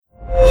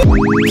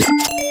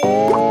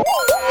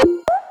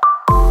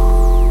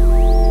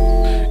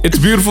It's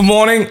beautiful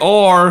morning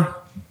or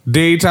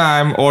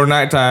daytime or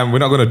nighttime. We're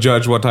not going to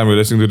judge what time you're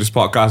listening to this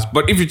podcast.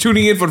 But if you're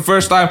tuning in for the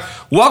first time,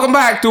 welcome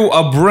back to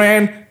a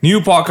brand new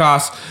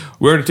podcast.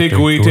 We're the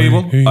Takeaway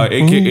Table,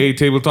 aka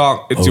Table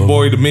Talk. It's your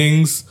boy, The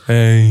Mings.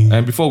 Hey.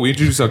 And before we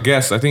introduce our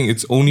guests, I think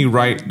it's only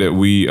right that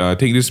we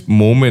take this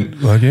moment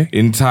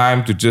in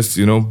time to just,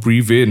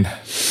 breathe in.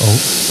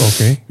 Oh,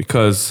 okay.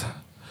 Because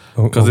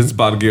it's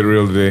about to get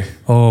real today.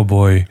 Oh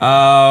boy.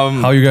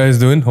 How you guys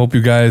doing? Hope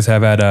you guys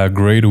have had a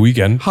great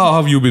weekend. How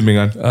have you been,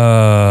 Mingan?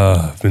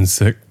 I've been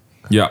sick.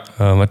 Yeah.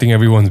 I think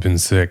everyone's been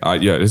sick. Yeah,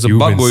 there's a You've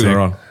bug been going sick.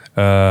 around.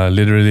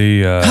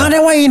 Literally.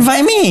 Then why you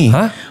invite me?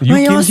 Huh? You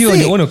Why came you're here on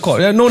sick? your own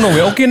accord. No,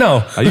 we're okay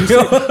now. Are you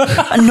sick?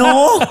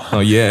 No.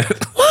 Oh, yeah.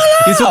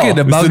 It's okay.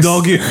 The It's bugs. the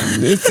dog game.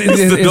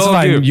 It's dog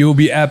fine. game. You'll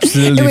be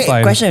absolutely Wait,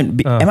 fine. question.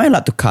 Am I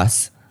allowed to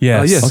cuss?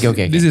 Yes. Yes.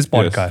 Okay. This is Yes.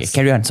 podcast. Okay,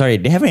 carry on. Sorry,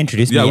 they haven't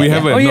introduced Yeah, me we yet.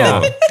 haven't. Oh, yeah.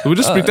 No. We'll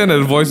just pretend that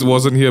the voice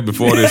wasn't here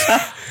before this.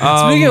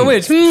 Speaking of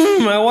which,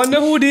 I wonder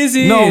who this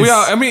is. No, we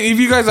are. I mean, if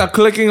you guys are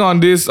clicking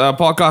on this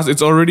podcast,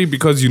 it's already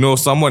because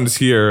someone's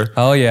here.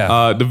 Oh,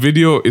 yeah. The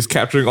video is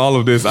capturing all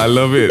of this. I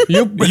love it.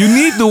 You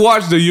need to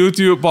watch the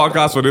YouTube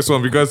podcast for this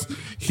one because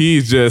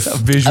he's just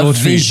Visual A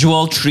treat.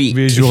 visual treat.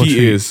 Visual he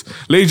treat. is.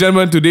 Ladies and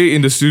gentlemen, today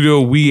in the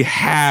studio we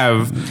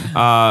have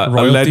a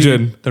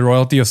legend, The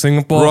royalty of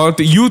Singapore.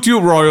 royalty,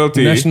 YouTube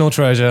royalty, National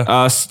treasure.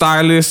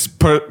 stylist,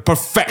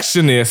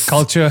 perfectionist.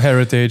 Culture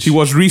heritage. He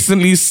was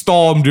recently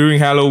stormed during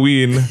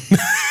Halloween.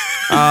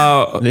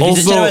 Ladies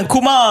and gentlemen,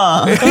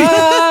 Kumar.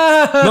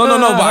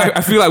 No, but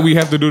I feel like we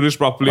have to do this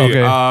properly.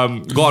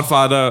 Okay.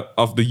 Godfather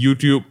of the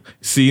YouTube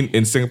scene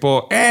in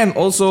Singapore and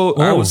also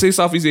I would say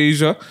Southeast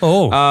Asia.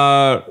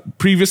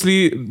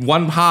 Previously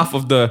one half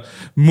of the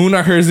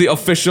Muna Herzi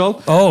official.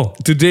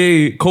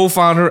 Today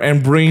co-founder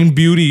and brain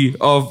beauty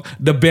of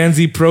the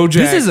Benzi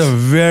Project. This is a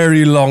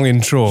very long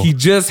intro. He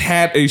just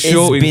had a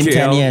show It's in been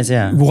KL. 10 years,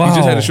 yeah. Wow. He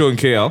just had a show in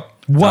KL.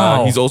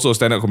 Wow. He's also a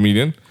stand-up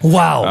comedian.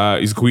 Wow.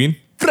 He's a queen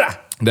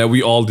that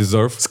we all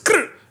deserve.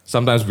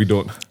 Sometimes we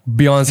don't.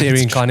 Beyonce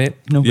reincarnate.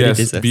 Nobody Yes,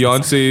 deserves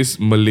Beyonce's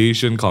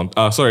Malaysian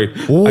sorry.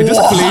 I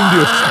just claimed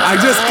you.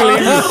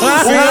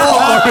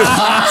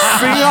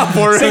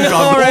 Singaporean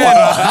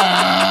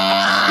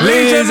counterpart.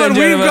 Ladies and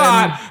gentlemen, we've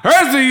got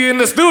Herzi in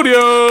the studio.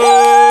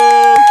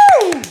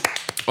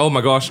 Oh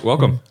my gosh,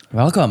 welcome.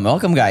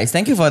 Welcome, guys.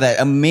 Thank you for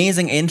that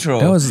amazing intro.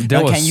 That was-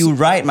 Now, can you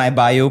write my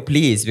bio,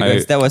 please?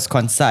 Because that was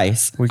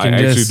concise. We I can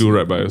actually just do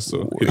rap bios,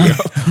 so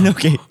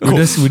Okay.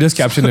 we just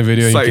caption the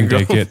video and you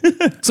can Psycho. take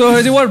it. So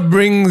Herzi, what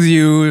brings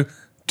you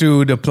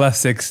to the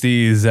plus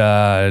 60s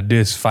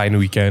this fine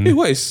weekend? Hey,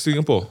 what is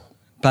Singapore?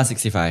 Plus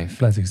 65.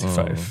 Plus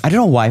 65. I don't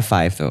know why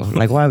 5 though.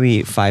 Like, why are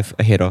we 5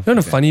 ahead of? No,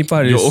 the funny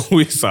part You're is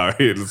always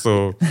sorry,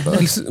 so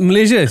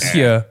Malaysia is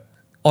here,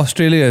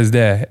 Australia is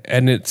there,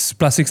 and it's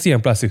plus 60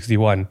 and plus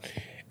 61.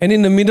 And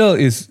in the middle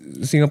is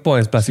Singapore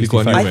and it's plus Lee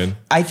Kuan 65. Yew, man.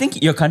 I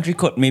think your country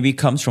code maybe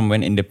comes from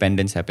when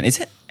independence happened. Is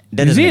it?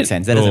 That Is doesn't it? make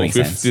sense. That doesn't make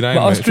sense. 59, But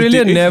man. Australia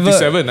 58, never-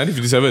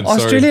 1957.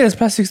 Australia is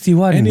plus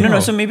 61. No,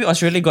 so maybe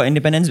Australia got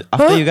independence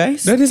after you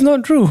guys? That is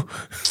not true.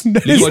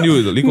 That Lee is- Kuan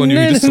Yew,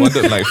 he just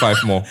wanted like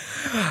 5 more.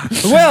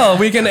 Well,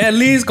 we can at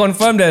least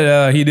confirm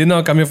that he did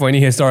not come here for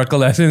any historical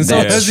lessons. So,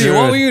 That's Herzi, true.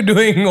 what were you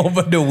doing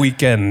over the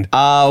weekend?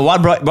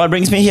 What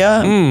brings me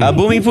here?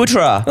 Bhumi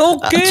Putra.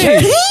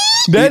 Okay.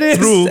 That is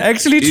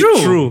actually It's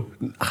true. true.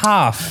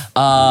 Half.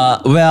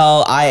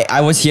 Well,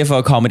 I was here for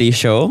a comedy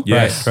show.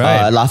 Yes.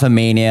 Right.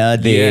 Laugh-A-Mania.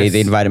 They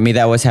invited me.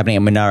 That was happening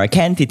at Menara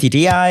Kent,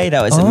 TTDI.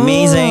 That was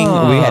amazing.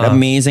 We had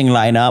amazing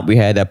lineup. We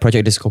had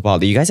Project Disco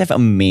Pal. You guys have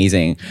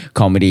amazing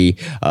comedy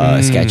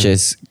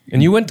sketches.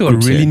 And you went to a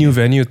Groups really here. new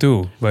venue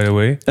too, by the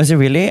way. Was it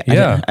really?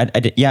 Yeah. I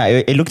did, yeah,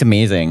 it looked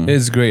amazing.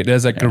 It's great.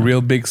 There's like a real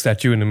big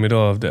statue in the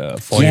middle of the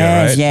foyer,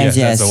 Yes, right? yes,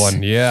 That's the yes.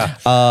 one.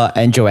 Yeah.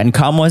 And Joanne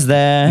Kam was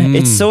there.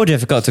 It's so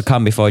difficult to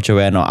come before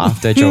Joanne or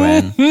after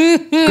Joanne.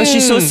 Because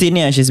she's so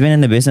senior. She's been in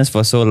the business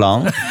for so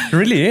long.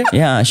 Really?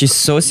 Yeah, she's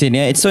so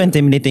senior. It's so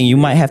intimidating. You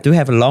might have to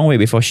have a long way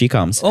before she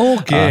comes.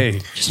 Okay.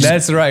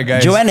 That's right,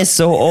 guys. Joanne is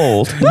so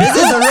old. This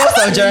is a roast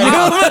of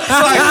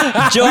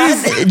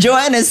Joanne.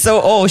 Joanne is so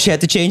old. She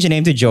had to change her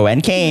name to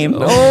Joanne Came.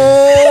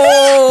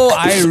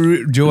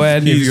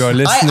 Joanne, if you're I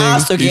listening.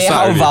 asked, okay, He's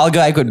how sorry. vulgar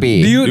I could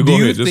be. Do you You go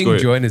ahead, just think go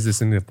ahead. Joanne is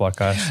listening to the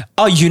podcast?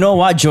 Oh, you know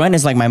what? Joanne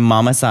is like my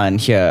mama son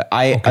here.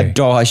 I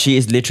adore her. She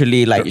is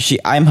literally like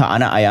I'm her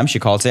anak ayam. She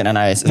calls it, and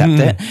I accept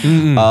it.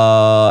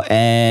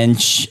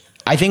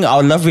 I think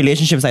our love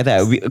relationships like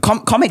that.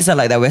 Comics are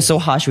like that. We're so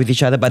harsh with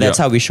each other, but that's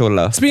Yeah. how we show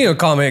love. Speaking of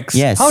comics,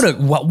 Yes.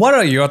 what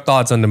are your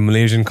thoughts on the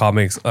Malaysian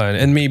comics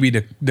and maybe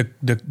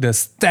the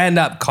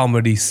stand-up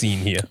comedy scene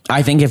here?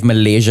 I think if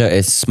Malaysia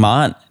is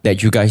smart,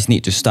 that you guys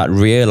need to start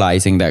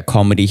realizing that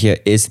comedy here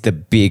is the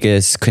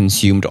biggest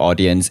consumed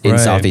audience in Right.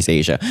 Southeast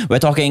Asia. We're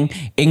talking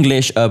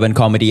English urban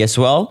comedy as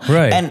well.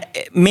 Right. And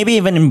maybe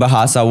even in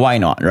Bahasa, why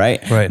not, right?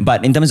 Right.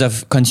 But in terms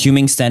of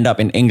consuming stand-up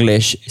in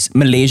English,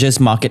 Malaysia's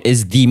market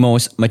is the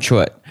most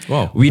matured.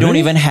 Wow. We don't Really?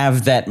 even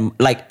have that.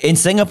 Like in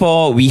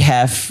Singapore, we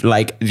have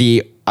like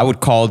the I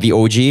would call the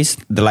OGs,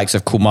 the likes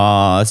of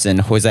Kumar's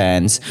and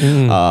Hosan's.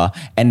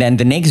 And then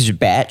the next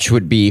batch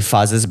would be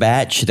Faz's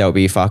batch. There would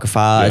be Farka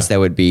Faz. There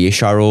would be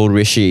Sharul,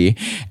 Rishi.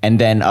 And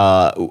then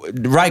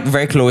right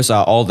very close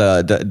are all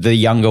the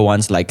younger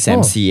ones like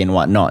Sam C and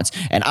whatnot.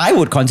 And I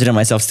would consider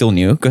myself still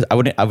new because I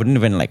wouldn't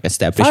even like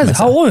establish Faz, myself.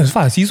 how old is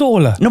Faz? He's so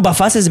old. No, but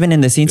Faz has been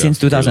in the scene since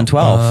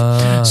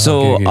 2012.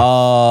 So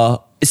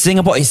okay.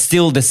 Singapore is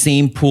still the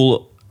same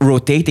pool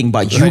rotating,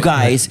 but you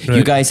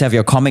guys have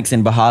your comics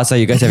in Bahasa,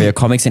 you guys have your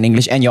comics in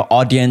English, and your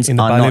audience In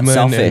the are not Parliament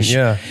selfish.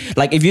 and-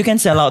 Like if you can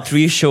sell out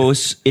 3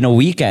 shows in a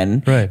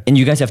weekend, Right. and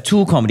you guys have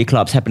 2 comedy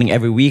clubs happening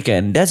every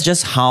weekend, that's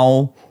just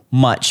how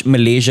much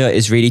Malaysia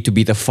is ready to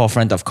be the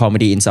forefront of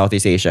comedy in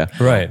Southeast Asia.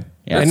 Right.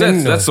 Yeah. And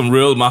then, That's some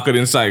real market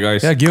insight,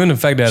 guys. yeah, given the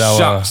fact that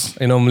Shucks.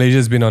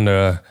 Malaysia's been on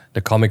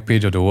the comic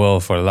page of the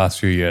world for the last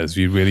few years,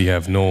 we really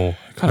have no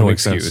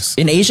makes sense. excuse.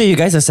 In Asia, you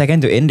guys are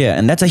second to India,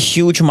 and that's a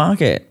huge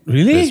market.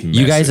 Really? That's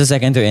You guys are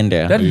second to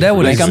India. That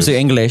would when it comes to exist.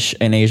 English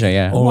in Asia,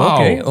 yeah. Oh,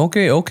 Wow.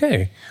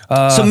 okay.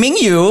 So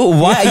Mingyu,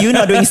 why are you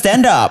not doing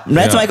stand up?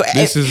 That's my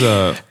This is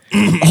a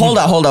Hold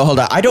on.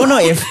 I don't know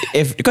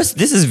if because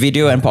this is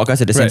video and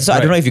podcast at the same time, so I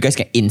don't know if you guys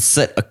can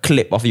insert a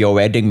clip of your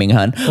wedding,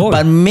 Minghan. Oh.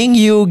 But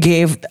Mingyu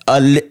gave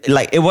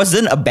it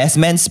wasn't a best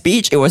man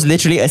speech, it was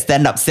literally a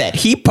stand-up set.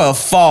 He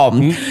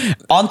performed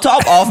on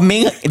top of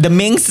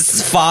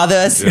Ming's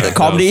father's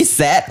comedy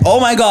set. Oh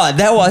my god,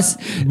 that was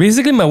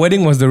Basically, my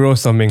wedding was the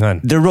roast of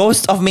Minghan. the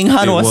roast of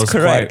Minghan was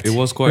correct. It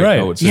was quite. Right.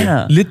 I would say.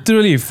 Yeah.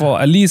 Literally for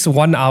at least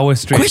 1 hour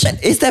straight. Question,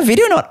 is that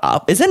video not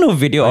up? Is there no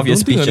video of your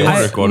don't think speeches?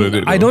 anyone recorded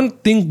it, I though.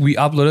 don't think we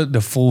uploaded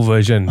the full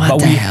version, What but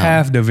the we hell?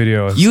 have the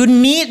videos. You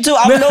need to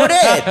upload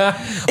it.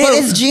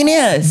 It is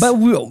genius. But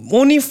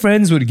only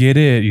friends would get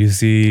it, you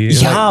see.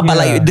 Yeah, but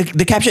like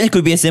the caption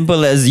could be as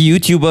simple as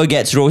YouTuber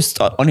gets roast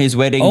on his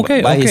wedding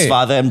by his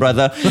father and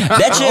brother.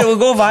 That shit will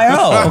go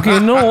viral. Okay, you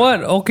know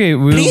what? Okay,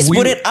 Please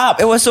put it up.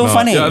 It was so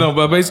funny. Yeah, no,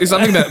 but it's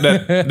something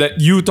that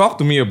you talked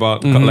to me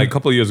about like a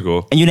couple of years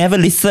ago. And you never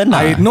listen.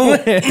 I know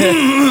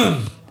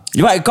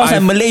Because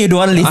I'm Malay, you don't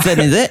want to listen,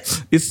 is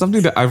it? it's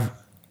something that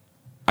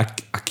I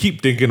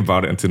keep thinking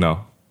about it until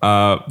now.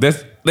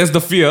 There's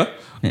the fear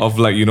of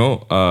like,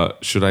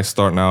 should I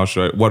start now?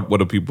 What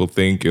do people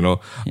think?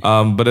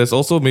 But there's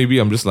also maybe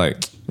I'm just like,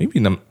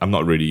 maybe I'm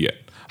not ready yet.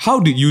 How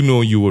did you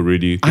know you were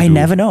ready? I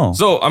never know.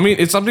 So I mean,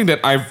 it's something that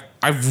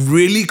I've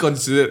really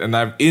considered and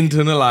I've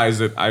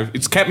internalized it.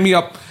 It's kept me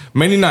up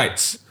many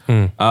nights.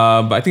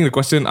 But I think the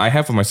question I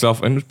have for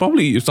myself, and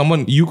probably if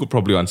someone you could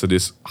probably answer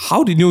this: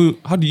 How do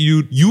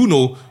you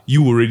know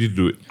you were ready to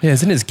do it? Yeah,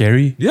 isn't it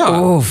scary? Yeah.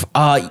 Oof.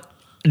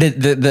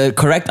 The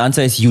correct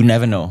answer is you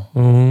never know.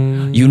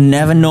 You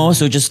never know,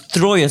 so just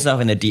throw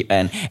yourself in the deep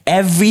end.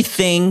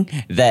 Everything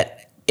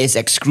that is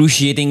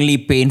excruciatingly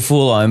painful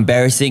or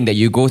embarrassing that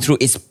you go through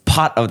is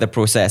part of the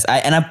process.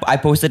 I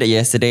posted it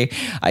yesterday.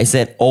 I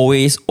said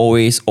always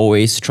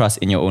trust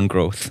in your own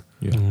growth.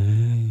 Yeah.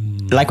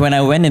 Like when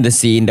I went in the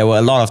scene, there were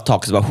a lot of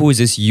talks about who is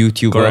this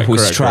YouTuber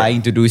who's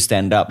trying to do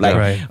stand-up.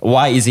 Like,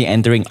 why is he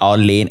entering our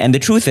lane? And the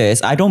truth is,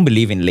 I don't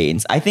believe in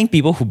lanes. I think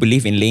people who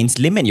believe in lanes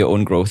limit your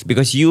own growth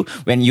because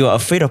when you're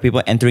afraid of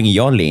people entering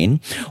your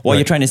lane, what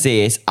you're trying to say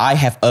is, I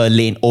have a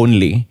lane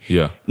only.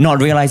 Yeah.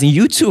 Not realizing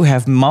you too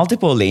have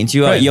multiple lanes.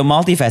 You're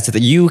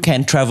multifaceted. You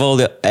can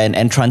travel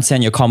and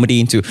transcend your comedy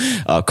into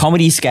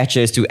comedy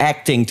sketches, to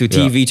acting, to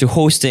TV, to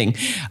hosting.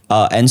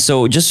 And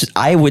so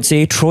I would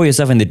say, throw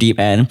yourself in the deep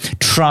end.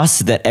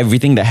 Trust that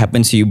everything that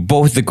happens to you,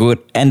 both the good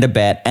and the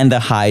bad and the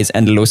highs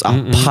and the lows,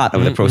 are part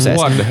of the process.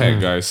 What the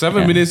heck, guys?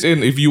 7 minutes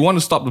in, if you want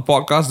to stop the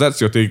podcast,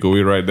 that's your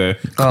takeaway right there.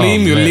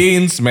 Claim your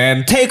lanes,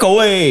 man. Take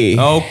away.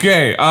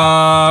 Okay.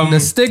 The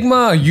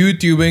stigma of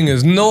YouTubing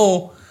is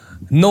no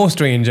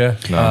stranger.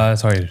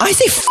 Sorry. I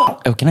say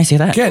fuck. Oh, can I say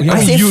that? Yeah,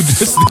 I say you fuck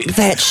just did.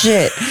 that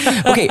shit.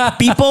 Okay,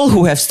 people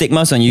who have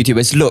stigmas on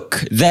YouTubers,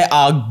 look, there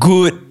are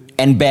good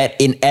and bad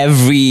in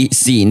every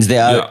scenes.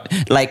 There are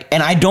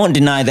and I don't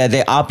deny that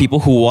there are people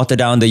who water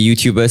down the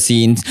YouTuber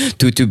scenes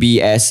to be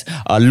as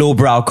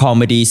lowbrow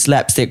comedy,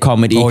 slapstick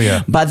comedy. Oh,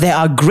 yeah. But there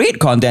are great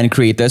content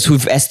creators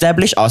who've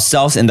established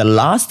ourselves in the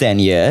last 10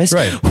 years,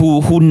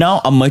 who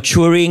now are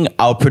maturing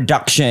our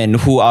production,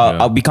 who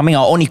are becoming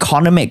our own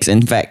economics,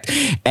 in fact.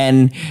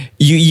 And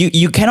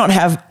you cannot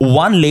have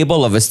one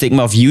label of a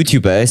stigma of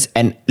YouTubers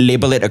and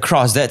label it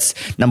across. That's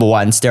number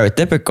one,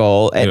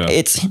 stereotypical. And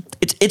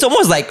it's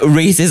almost like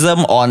racism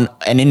on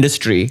an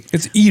industry.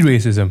 It's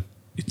e-racism.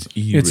 It's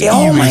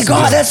Oh my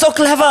god, that's so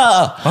clever!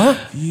 Huh?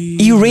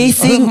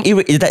 Erasing.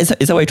 Is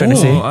that what you're trying to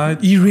say?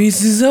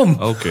 E-racism.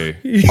 Okay.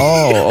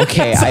 Oh,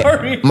 okay.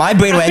 Sorry. My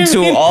brain went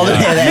to all the way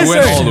there. You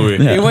went all the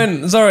way. It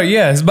went, sorry,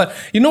 yes. But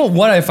you know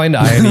what I find the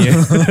irony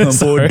in?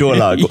 Sorry.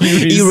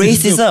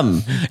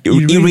 Eracism.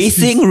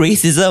 Erasing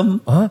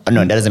racism. Oh,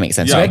 no, that doesn't make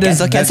sense. Yeah. Right?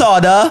 Cancel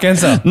order.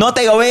 Cancel. No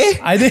take away.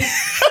 I think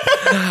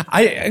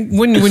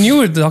when you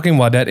were talking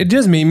about that, it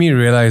just made me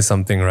realize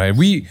something, right?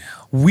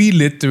 We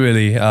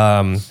literally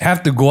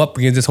have to go up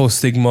against this whole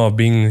stigma of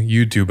being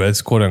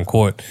YouTubers, quote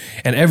unquote,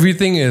 and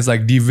everything is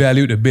like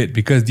devalued a bit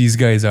because these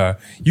guys are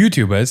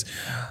YouTubers.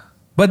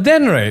 But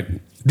then, right,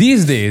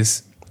 these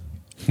days,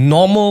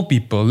 normal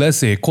people, let's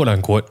say quote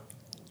unquote,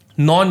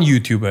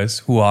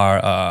 non-YouTubers who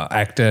are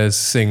actors,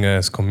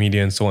 singers,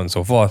 comedians, so on and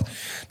so forth,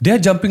 they're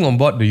jumping on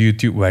board the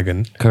YouTube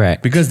wagon.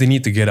 Correct. Because they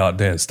need to get out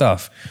there and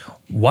stuff.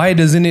 Why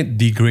doesn't it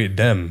degrade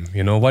them?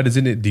 Why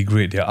doesn't it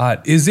degrade their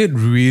art? Is it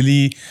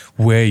really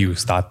where you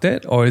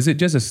started, or is it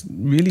just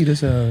really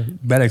just a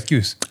bad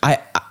excuse?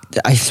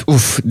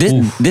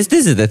 This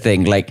is the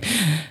thing. Like,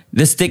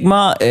 the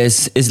stigma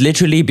is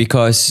literally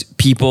because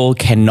people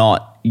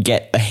cannot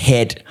get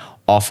ahead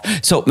of.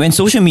 So when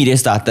social media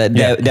started,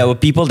 there were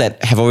people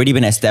that have already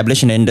been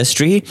established in the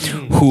industry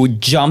who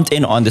jumped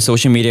in on the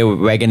social media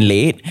wagon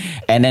late,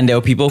 and then there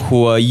were people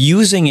who were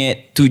using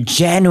it to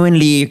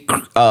genuinely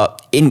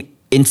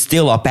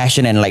instill our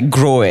passion and like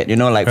grow it,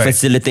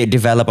 facilitate,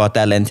 develop our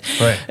talent.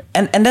 Right.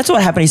 And that's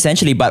what happened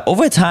essentially. But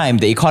over time,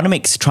 the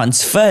economics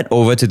transferred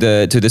over to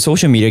the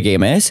social media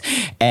gamers,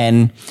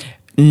 and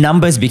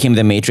numbers became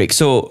the matrix.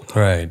 So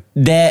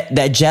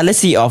that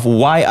jealousy of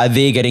why are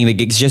they getting the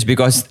gigs just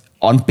because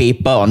on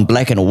paper, on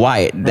black and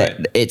white,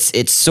 that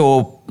it's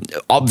so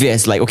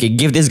obvious, like, okay,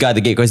 give this guy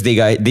the gig because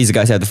these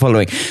guys have the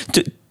following.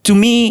 To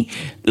me,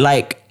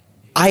 like,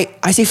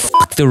 I say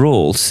fuck the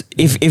rules.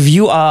 If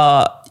you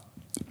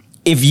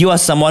are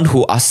someone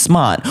who are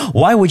smart,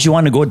 why would you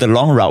want to go the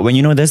long route when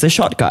you know there's a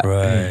shortcut?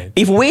 Right.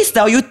 If Waze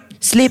tell you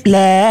sleep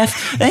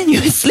left, then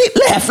you sleep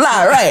left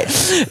lah, right?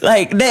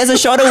 Like, there's a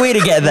shorter way to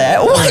get there.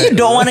 Why you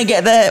don't want to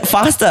get there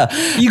faster?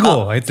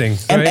 Ego, I think.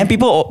 And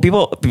people,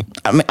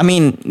 I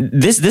mean,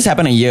 this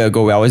happened a year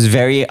ago where I was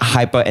very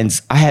hyper and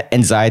I had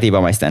anxiety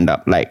about my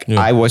stand-up. Like,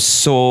 I was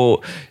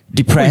so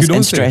depressed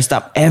and stressed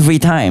up every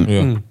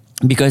time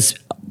because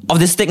of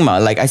the stigma.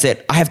 Like I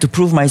said, I have to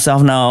prove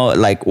myself now.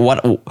 Like,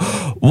 what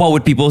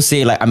would people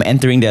say? Like, I'm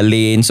entering their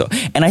lane. So,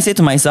 and I said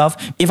to myself,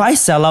 if I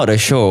sell out a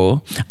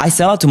show, I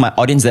sell out to my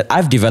audience that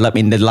I've developed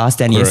in the last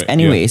 10 years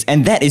anyways.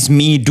 And that is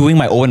me doing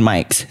my own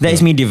mics. That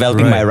is me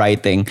developing my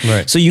writing.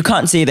 So you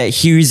can't say that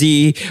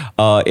Hughesy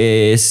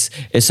is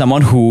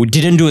someone who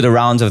didn't do the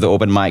rounds of the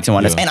open mics and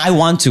whatnot. And I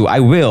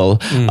will.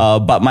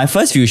 But my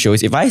first few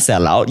shows, if I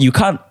sell out, you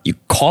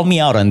call me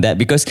out on that,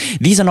 because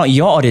these are not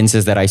your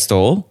audiences that I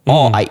stole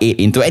or I ate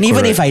into. And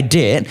even if I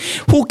did,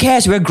 who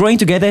cares? We're growing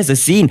together as a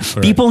scene.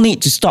 People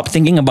need to stop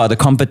thinking about the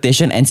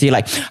competition and say,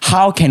 like,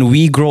 how can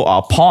we grow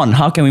our pond?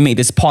 How can we make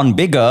this pond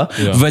bigger?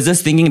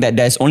 Versus thinking that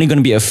there's only going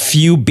to be a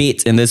few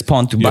baits in this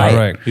pond to buy.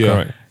 Correct.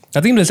 I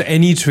think there's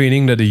any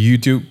training that the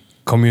YouTube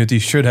community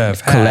should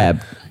have had.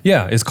 Collab.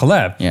 Yeah, it's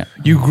collab. Yeah.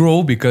 You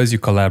grow because you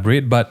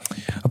collaborate, but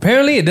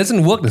apparently it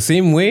doesn't work the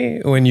same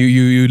way when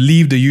you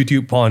leave the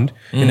YouTube pond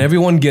and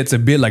everyone gets a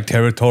bit like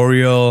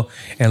territorial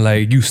and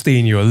like you stay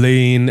in your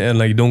lane and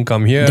like don't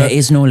come here. There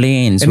is no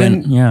lanes. And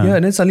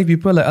then suddenly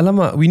people are like,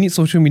 alamak, we need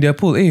social media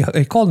pull.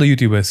 Hey, call the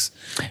YouTubers.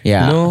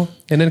 Yeah.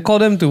 And then call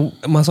them to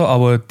masuk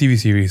our TV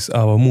series,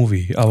 our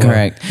movie, our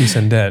this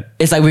and that.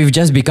 It's like we've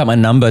just become a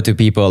number to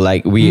people.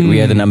 Like we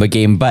are the number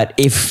game. But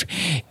if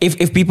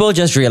people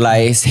just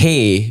realize,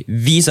 hey,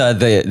 these are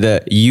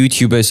the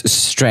YouTubers'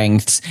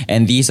 strengths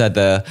and these are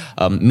the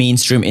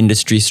mainstream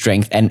industry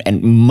strength, and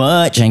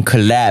merge and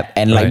collab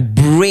and like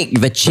break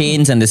the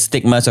chains and the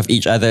stigmas of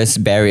each other's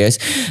barriers,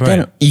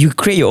 then you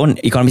create your own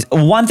economies.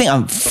 One thing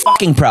I'm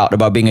fucking proud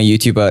about being a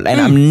YouTuber,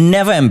 and I'm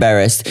never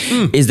embarrassed,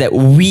 is that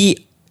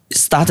we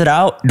started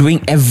out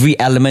doing every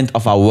element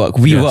of our work.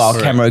 We were our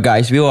camera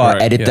guys, we were our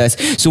editors.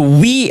 So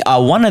we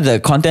are one of the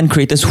content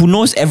creators who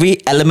knows every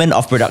element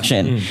of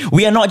production.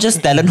 We are not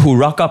just talent who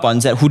rock up on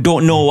set who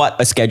don't know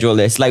what a schedule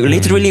is. Like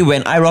literally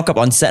when I rock up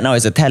on set now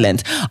as a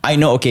talent, I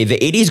know, okay,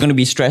 the AD is going to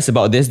be stressed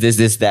about this,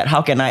 that.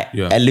 How can I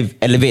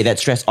elevate that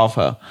stress off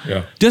her?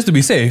 Just to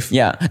be safe.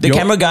 The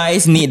camera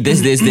guys need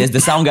this.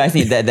 The sound guys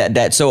need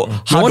that. So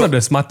you're one of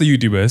the smarter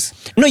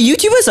YouTubers. No,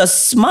 YouTubers are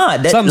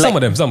smart.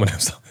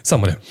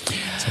 Some of them.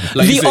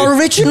 Like the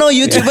original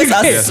YouTubers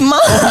are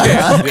smart.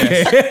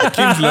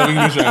 Kim's loving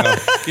this right now.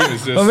 Kim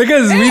is just...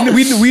 because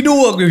we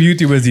do work with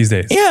YouTubers these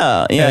days.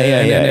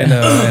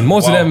 And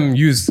most of them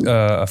use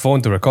a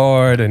phone to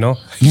record,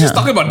 Just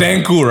talking about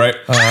Dan Cool, right?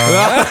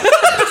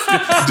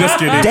 Just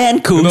kidding.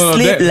 Dan Cool,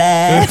 sleep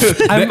left.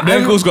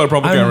 Dan Cool's got a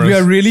proper camera. We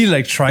are really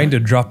like trying to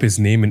drop his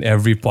name in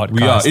every podcast.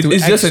 We are.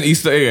 It's just an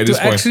Easter egg at this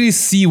point. To actually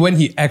see when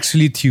he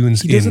actually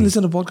tunes in. He doesn't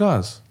listen to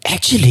podcasts.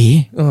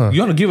 Actually. You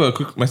want to give a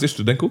quick message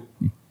to Dan Cool?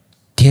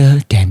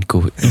 Dear Dan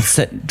Cool,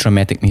 insert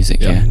dramatic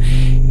music here.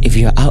 If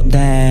you're out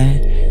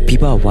there,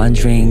 people are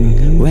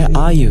wondering, where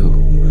are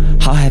you?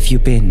 How have you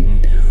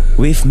been?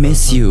 We've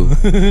missed you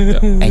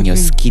and your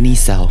skinny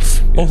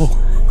self.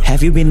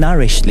 Have you been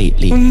nourished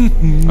lately?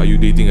 Are you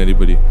dating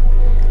anybody?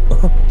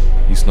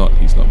 He's not,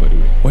 by the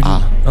way.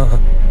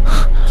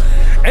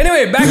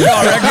 Anyway, back to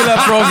our regular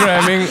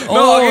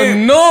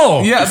programming.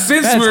 No! Yeah,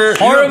 since That's we're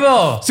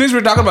horrible. Since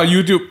we're talking about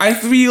YouTube, I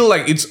feel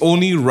like it's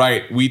only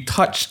right we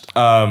touched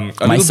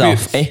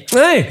myself, little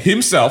bit,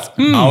 himself,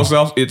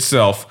 ourselves,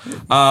 itself,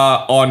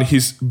 on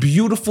his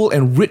beautiful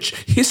and rich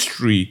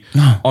history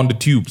on the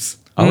tubes.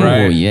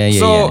 Right?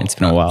 So, it's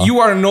been a while. You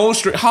are no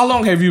straight. How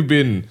long have you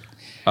been?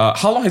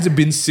 How long has it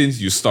been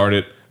since you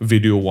started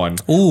video one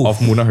Ooh. of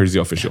Muna Hirzi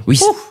Official.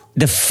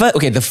 The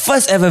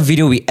first ever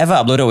video we ever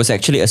uploaded was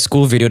actually a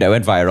school video that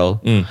went viral.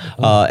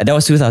 That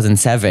was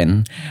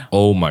 2007.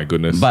 Oh my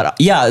goodness. But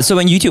yeah, so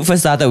when YouTube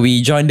first started,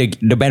 we joined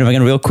the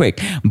bandwagon real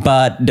quick.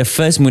 But the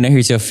first Muna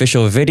Hirzi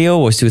Official video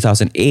was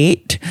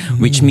 2008,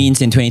 which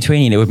means in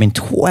 2020 it would have been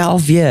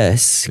 12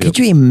 years. Could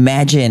you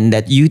imagine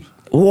that you...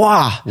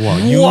 Wow.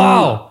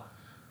 Wow.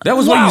 That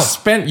was where you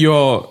spent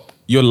your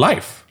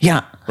life.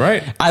 Yeah.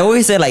 Right. I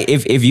always say, like,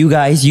 if you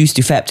guys used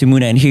to fap to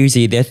Muna and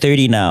Hirzi, they're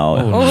 30 now.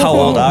 How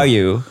old are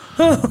you?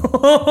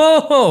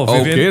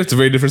 Okay, it's a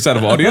very different set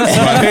of audience.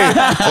 But hey,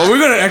 well, we're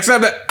going to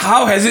accept that.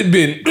 How has it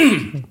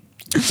been?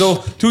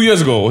 So 2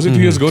 years ago, was it 2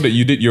 years ago that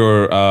you did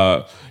your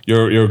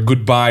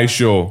goodbye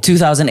show?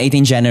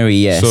 2018 January,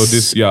 yes. So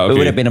this, yeah, okay. It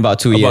would have been about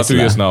 2 years. About 2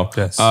 years now.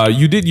 Yes.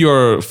 You did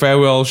your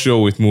farewell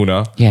show with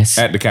Muna. Yes.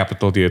 At the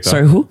Capitol Theatre.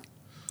 Sorry, who?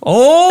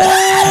 Oh,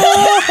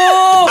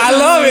 I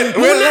love it.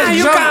 Muna,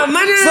 you got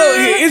money. So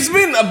it's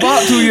been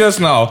about 2 years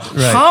now.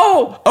 Right.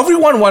 How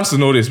everyone wants to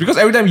know this because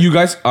every time you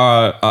guys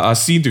are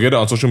seen together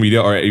on social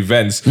media or at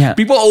events,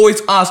 people always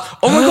ask,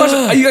 "Oh my gosh,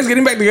 are you guys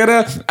getting back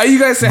together? Are you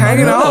guys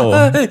hanging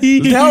out?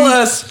 Tell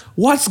us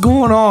what's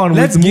going on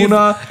Let's with give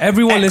Muna,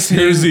 everyone listening.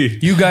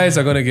 Hirzi. You guys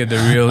are gonna get the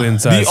real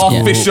insights.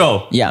 The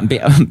official. Yeah. The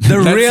Let's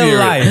real hear it.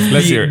 life.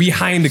 Let's hear it.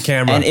 Behind the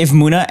camera. And if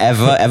Muna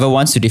ever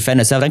wants to defend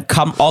herself, then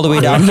come all the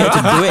way down here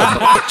to do it.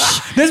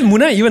 Does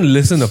Muna even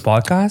listen to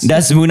podcasts?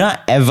 Does Muna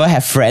ever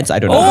have friends? I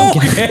don't know.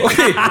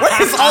 Okay,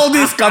 where is all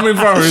this coming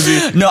from,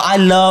 Hirzi? No, I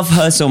love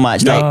her so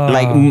much.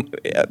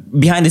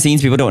 Behind the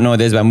scenes, people don't know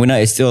this, but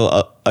Muna is still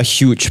a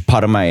huge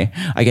part of my,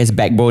 I guess,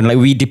 backbone. Like,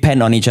 we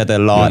depend on each other a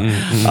lot.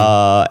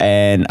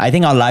 And I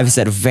think our life is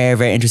at a very,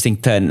 very interesting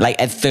turn.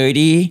 Like, at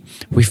 30,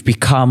 we've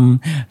become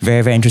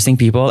very, very interesting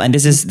people. And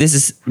this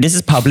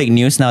is public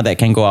news now that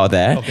can go out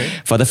there. Okay.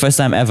 For the first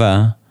time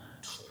ever,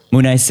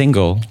 Muna is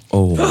single.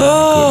 Oh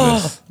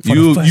my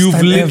goodness.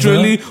 You've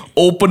literally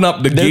opened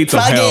up the gates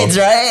of hell. floodgates,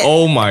 right?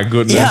 Oh my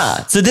goodness.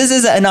 Yeah. So this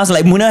is announced,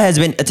 like, Muna has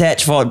been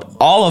attached for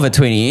all of her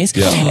 20s.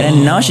 Yeah. And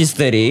then now she's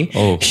 30.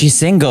 Oh. She's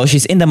single.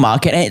 She's in the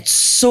market. And it's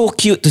so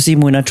cute to see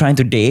Muna trying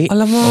to date.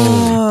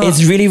 Alamak.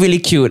 It's really, really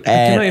cute.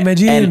 And, cannot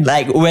imagine. And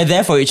like, we're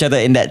there for each other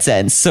in that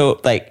sense.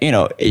 So, like, you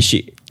know,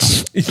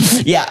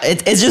 yeah,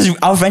 it's just,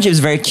 our friendship is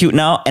very cute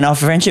now. And our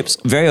friendship's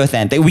very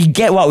authentic. We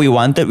get what we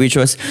wanted, which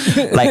was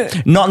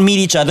like not meet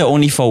each other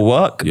only for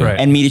work Yeah.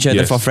 and meet each other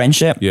Yes. for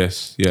friendship.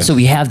 Yes. So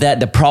we have that.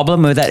 The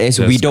problem with that is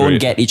we That's don't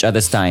great. get each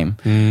other's time.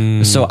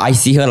 So I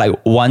see her like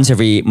once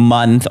every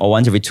month or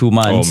once every 2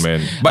 months. Oh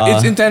man. But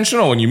it's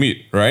intentional when you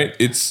meet, right?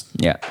 It's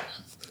Yeah.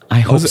 I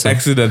hope was so.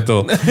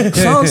 accidental.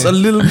 Sounds a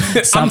little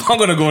bit. I'm not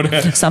gonna go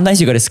there. Sometimes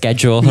you got to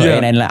schedule her Yeah.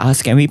 in and like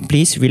ask, can we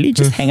please really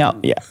just hang out?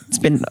 Yeah, it's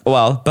been a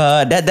while,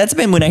 but that's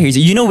been Muna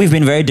Hirzi. You know, we've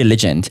been very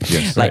diligent.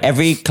 Yes, Like right.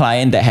 every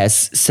client that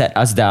has set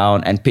us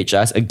down and pitched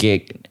us a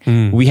gig,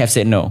 we have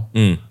said no.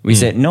 We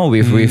said no.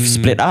 We've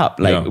split up.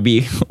 Like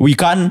Yeah. we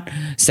can't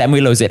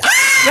Samuel Lowe's it.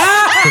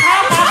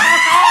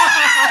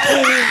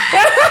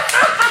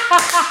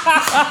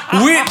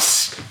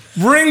 Which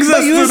brings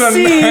us to the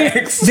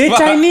next. they're part.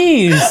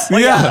 Chinese.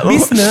 Yeah.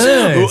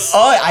 Business.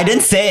 Oh, I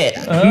didn't say it.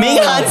 Ming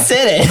Han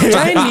said it.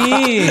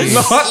 Chinese.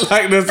 Not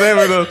like the same.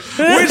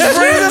 Which brings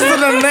us to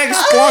the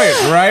next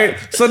point, right?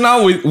 So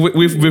now with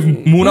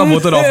Muna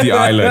voted off the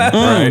island,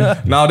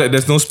 right? Now that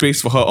there's no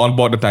space for her on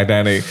board the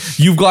Titanic,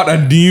 you've got a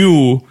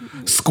new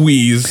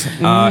squeeze,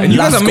 and you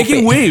guys are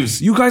making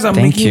waves. You guys are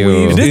Thank making you.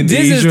 waves in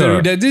This is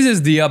Asia. this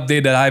is the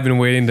update that I've been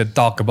waiting to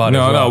talk about.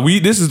 No, as well. no.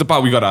 This is the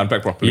part we gotta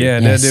unpack properly. Yeah,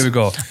 Yes. there we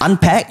go.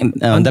 Unpack.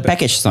 The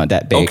package is not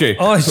that big. Okay.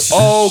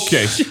 Oh,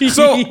 okay.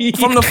 So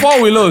from the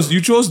Four Willows,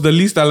 you chose the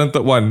least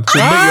talented one to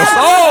make your.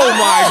 Oh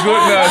my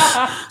goodness!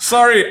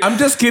 Sorry, I'm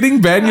just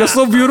kidding, Ben. You're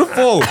so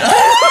beautiful.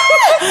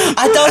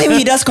 I told him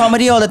he does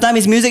comedy all the time.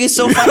 His music is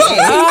so funny.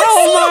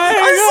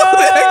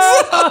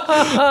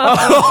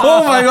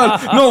 Oh my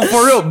god! No,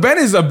 for real. Ben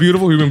is a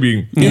beautiful human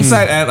being,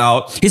 inside and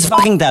out. He's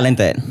fucking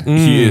talented.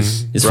 He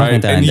is. He's right?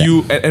 fucking talented. And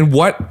you and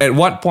what at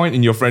what point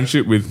in your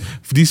friendship with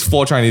these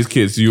 4 Chinese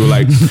kids you were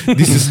like,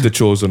 this is the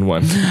chosen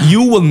one.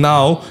 You will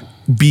now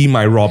be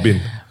my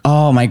Robin.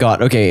 Oh my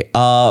god. Okay.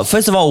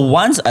 First of all,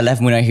 once I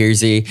left Muna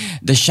Hirzi,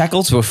 the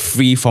shackles were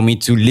free for me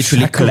to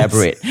literally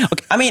collaborate.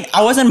 Okay. I mean,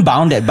 I wasn't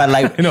bounded, but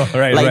like,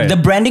 right. the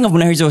branding of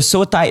Muna Hirzi was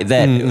so tight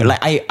that like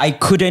I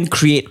couldn't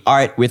create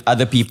art with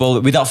other people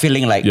without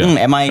feeling like,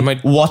 am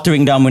I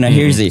watering down Muna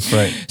Hirzi?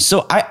 Right.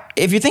 So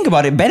if you think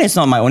about it, Ben is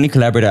not my only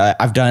collaborator.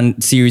 I've done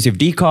series with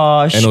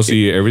Dkosh.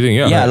 NOC, everything.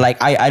 Yeah. Yeah, right.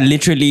 like I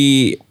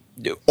literally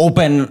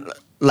open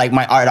like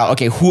my art out.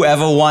 Okay,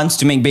 whoever wants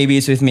to make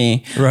babies with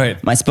me,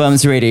 Right. my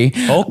sperm's ready.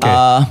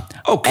 Okay.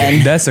 Okay.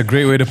 And That's a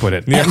great way to put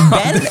it. Ben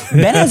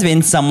has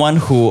been someone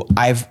who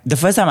the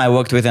first time I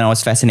worked with and I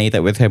was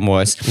fascinated with him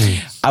was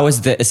I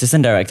was the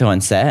assistant director on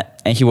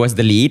set and he was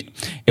the lead.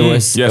 It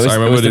was Yes, I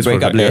remember the this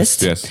breakup project.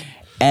 list. Yes.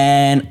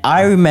 And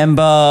I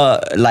remember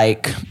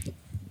like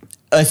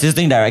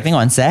assisting directing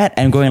on set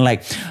and going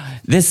like,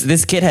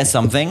 this kid has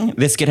something.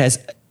 This kid has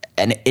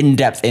an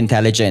in-depth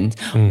intelligence.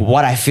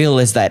 What I feel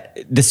is that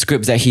the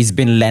scripts that he's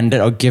been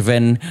landed or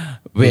given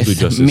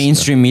with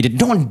mainstream media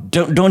don't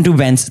do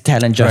Ben's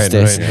talent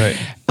justice.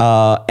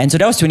 Right. And so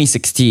that was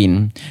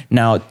 2016.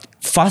 Now,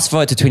 fast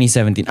forward to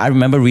 2017. I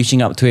remember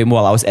reaching out to him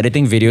while I was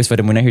editing videos for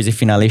the Munah Hirzi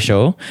finale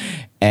show.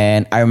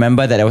 And I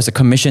remember that there was a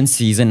commission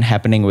season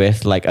happening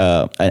with like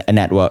a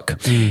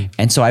network.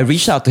 And so I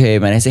reached out to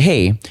him and I said,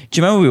 hey, do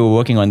you remember we were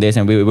working on this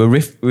and we were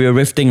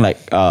rifting like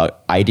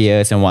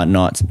ideas and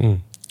whatnot.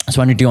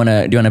 So do you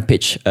want to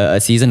pitch a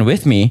season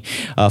with me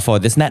for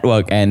this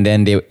network? And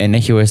then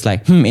he was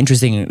like,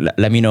 interesting.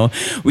 Let me know.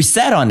 We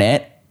sat on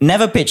it,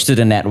 never pitched to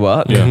the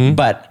network,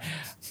 but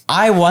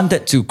I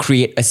wanted to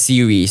create a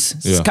series,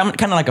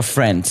 kind of like a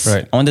Friends.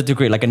 Right. I wanted to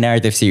create like a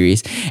narrative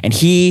series, and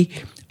he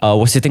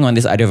was sitting on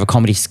this idea of a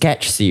comedy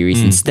sketch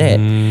series instead.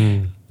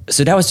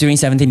 So that was during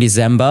 17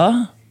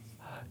 December.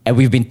 And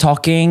we've been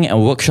talking and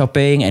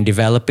workshopping and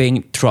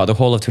developing throughout the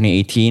whole of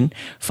 2018.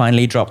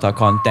 Finally dropped our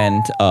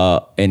content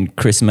in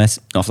Christmas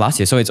of last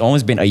year. So it's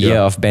almost been a year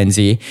of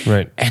Benzi.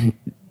 Right. And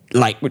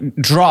like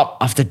drop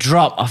after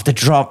drop after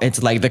drop,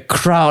 it's like the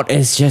crowd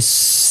is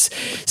just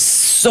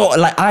so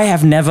like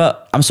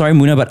I'm sorry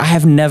Munah, but I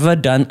have never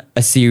done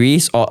a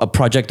series or a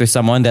project with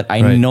someone that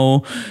I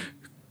know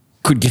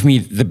could give me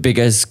the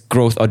biggest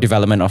growth or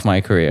development of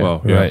my career.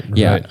 Wow.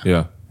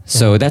 Yeah.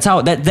 So that's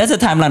the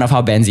timeline of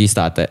how Benzi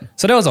started.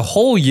 So that was a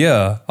whole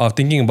year of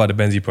thinking about the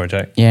Benzi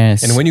project.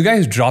 Yes. And when you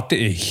guys dropped it,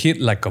 it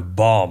hit like a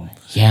bomb.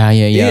 Yeah.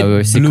 It We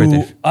were secretive.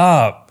 blew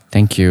up.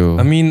 Thank you.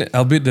 I mean,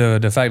 albeit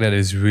the fact that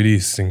it's really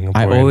Singaporean.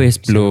 I always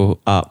blew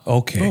up.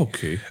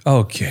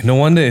 Okay. No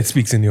wonder it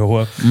speaks in your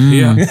work.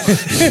 Yeah.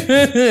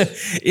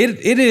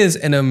 It is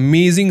an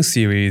amazing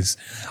series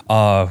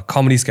of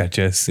comedy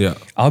sketches. Yeah.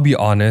 I'll be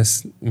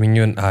honest,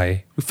 Mingyu and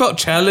I. We felt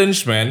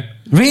challenged, man.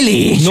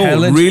 Really? No,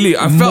 challenged, really.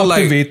 I felt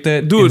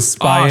motivated, like, dude,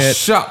 inspired.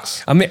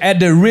 Shucks. I mean, at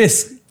the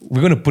risk,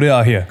 we're going to put it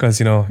out here because,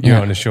 you're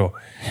on the show.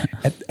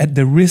 At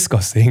the risk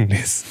of saying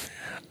this,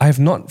 I've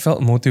not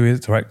felt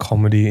motivated to write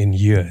comedy in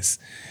years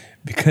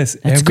because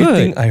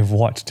everything I've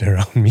watched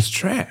around me It's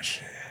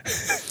trash.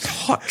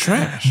 Hot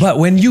trash. But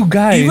when you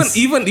guys...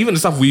 Even the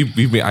stuff we've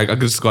made, I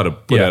just gotta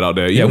put that out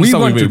there. Yeah, Even the we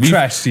stuff went made, through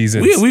trash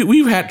seasons.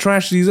 We've had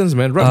trash seasons,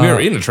 man. We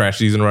are in a trash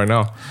season right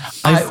now.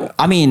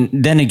 I mean,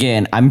 then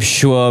again, I'm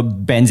sure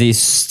Benzi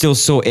is still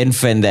so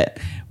infant that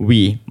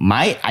we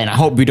might, and I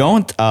hope we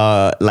don't,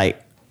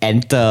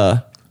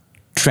 enter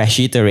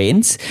trashy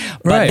terrains.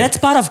 But that's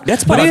part of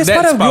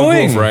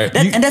growing, right?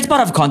 And that's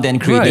part of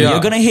content creating. Right, yeah.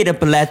 You're gonna hit a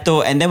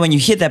plateau, and then when you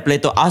hit that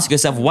plateau, ask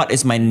yourself, what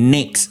is my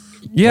next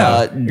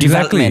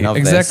development of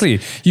exactly.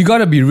 this? You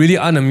gotta be really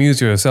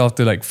unamused with yourself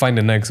to like find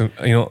the next,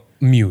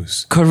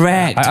 muse.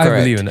 Correct. I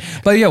believe in that.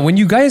 But yeah, when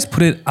you guys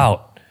put it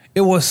out,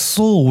 it was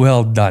so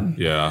well done.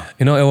 Yeah.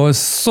 It was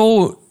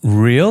so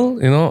real,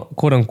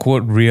 quote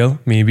unquote real,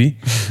 maybe.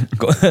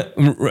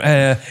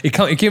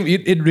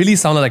 It really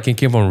sounded like it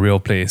came from a real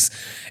place.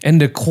 And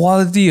the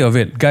quality of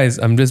it, guys,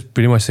 I'm just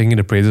pretty much singing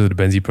the praises of the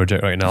Benzi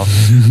project right now.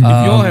 If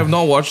y'all have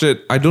not watched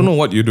it, I don't know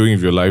what you're doing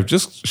with your life.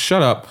 Just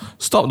shut up,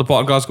 stop the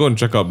podcast, go and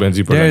check out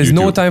Benzi project. There is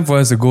no YouTube. time for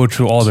us to go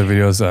through all the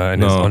videos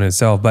on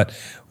itself, but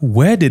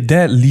where did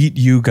that lead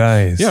you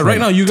guys? Yeah, right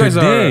now you guys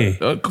today?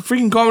 are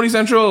freaking Comedy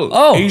Central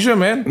Asia,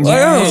 man.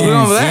 Yes, What's going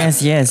on with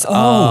that? Yes.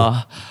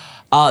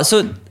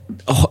 So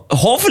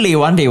hopefully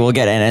one day we'll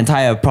get an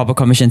entire proper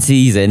commission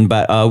season,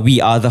 but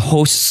we are the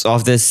hosts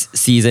of this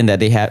season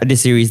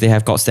this series they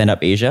have called Stand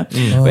Up Asia,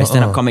 where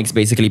stand-up comics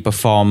basically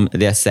perform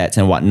their sets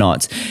and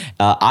whatnot.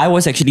 I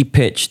was actually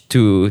pitched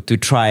to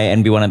try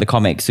and be one of the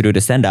comics to do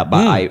the stand-up,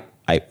 but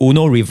I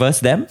Uno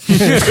reversed them.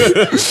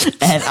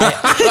 And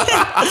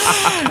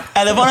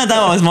at the point of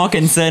time, I was more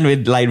concerned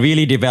with like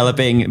really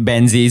developing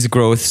Benzi's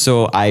growth.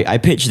 So I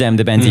pitched them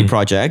the Benzi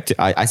project.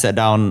 I sat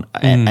down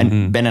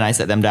and Ben and I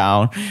sat them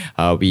down.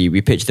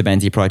 We pitched the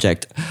Benzi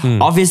project.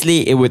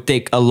 Obviously, it would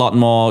take a lot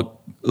more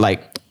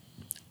like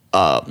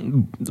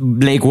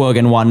legwork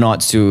and whatnot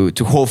to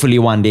hopefully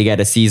one day get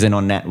a season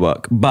on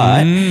network.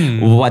 But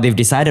what they've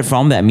decided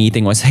from that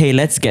meeting was, hey,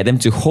 let's get them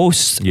to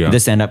host the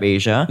Stand Up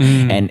Asia,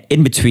 and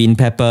in between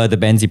pepper the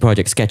Benzi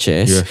project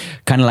sketches,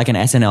 kind of like an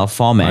SNL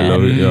format. I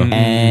love it, yeah.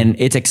 And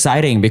it's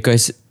exciting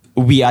because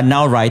we are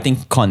now writing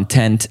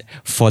content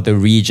for the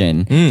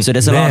region. So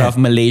there's a lot of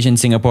Malaysian,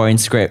 Singaporean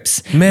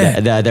scripts.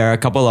 There are a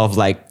couple of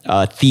like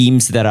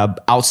themes that are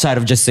outside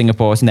of just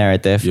Singapore's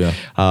narrative.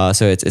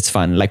 So it's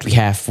fun. Like we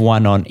have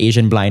one on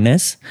Asian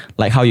blindness,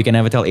 like how you can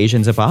never tell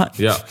Asians apart.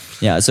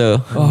 Yeah.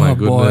 So oh my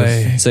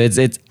goodness. Boy. So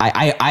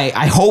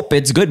I hope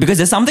it's good because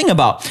there's something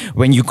about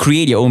when you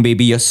create your own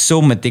baby, you're so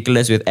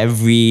meticulous with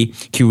every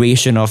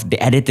curation of the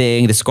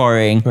editing, the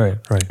scoring. Right.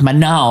 But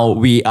now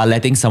we are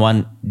letting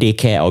someone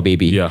daycare our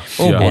baby. Yeah.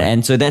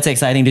 And so that's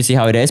exciting to see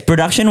how it is.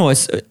 Production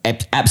was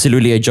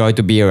absolutely a joy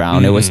to be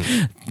around. It was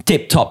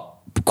tip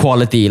top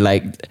quality.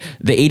 Like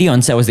the AD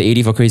on set was the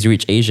AD for Crazy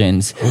Rich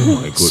Asians. Oh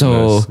my goodness.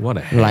 So what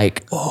a heck.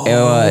 like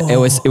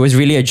it was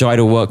really a joy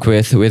to work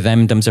with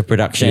them in terms of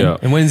production. Yeah.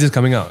 And when is this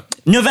coming out?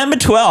 November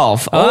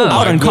 12th, out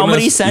My on Comedy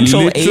goodness.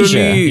 Central Literally,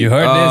 Asia. You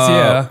heard this,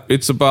 yeah.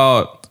 It's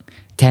about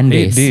 10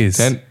 8 days.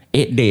 days.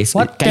 8 days.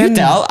 What? Can you 10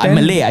 tell? I'm 10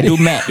 Malay. I do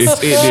math. It's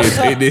 8 days.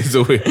 8 days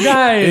away.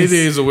 Guys, 8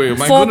 days away.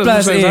 My 4 goodness,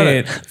 plus I'm so 8.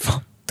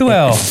 excited.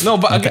 12. No,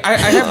 but I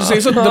have to say,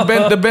 so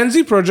the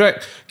Benzi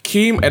project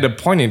came at a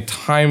point in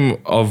time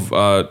of,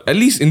 at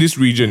least in this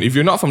region, if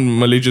you're not from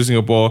Malaysia,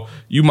 Singapore,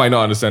 you might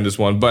not understand this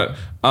one, but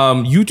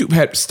YouTube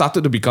had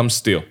started to become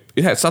stale.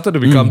 It had started to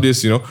become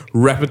this,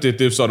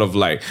 repetitive sort of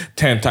like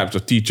 10 types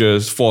of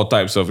teachers, 4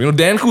 types of,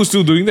 Danku's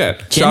still doing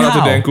that. Shout out to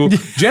Danku.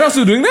 Jen's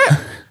still doing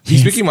that?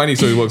 He's making money,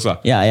 so it works.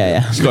 Yeah.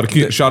 He's got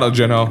a shout out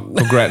Jenna.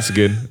 Congrats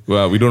again.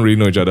 Well, we don't really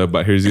know each other,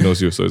 but Hersey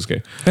knows you, so it's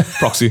okay.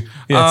 Proxy.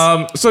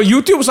 Yes. So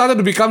YouTube started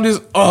to become this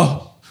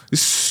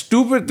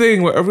stupid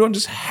thing where everyone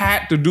just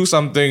had to do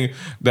something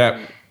that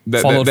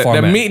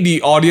made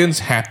the audience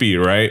happy,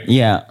 right?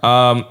 Yeah.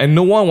 And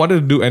no one wanted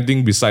to do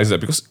anything besides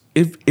that, because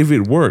if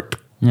it worked,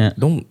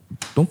 don't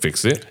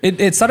fix it.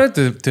 It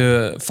started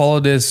to follow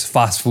this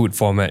fast food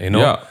format,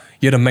 Yeah.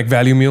 You get a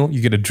McValue meal, you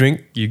get a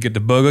drink, you get the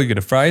burger, you get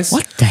the fries.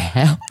 What the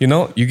hell?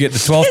 You get the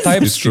 12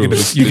 types. It's true. You get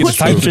the What's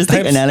the types.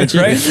 interesting analogy?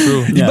 Right? It's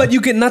true. Yeah. But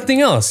you get nothing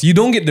else. You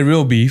don't get the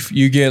real beef.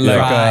 You get like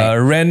Right. a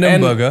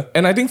random burger.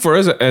 And I think for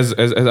us, as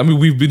I mean,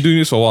 we've been doing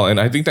this for a while, and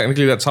I think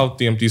technically that's how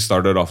TMT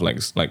started off, like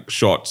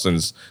shorts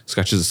and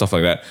sketches and stuff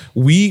like that.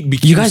 We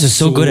became You guys are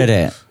so good at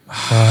it.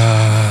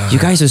 You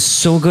guys are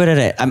so good at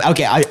it.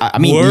 I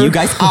mean, Were? you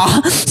guys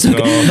are. So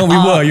No, we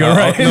were. You're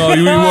right. No,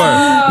 we were.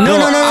 No,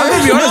 I'm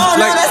gonna be honest,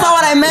 no, like- that's not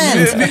what I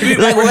meant.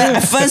 Like when I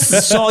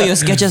first saw your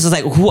sketches, I was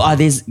like, who are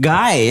these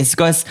guys?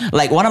 Because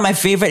like one of my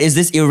favorite is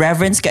this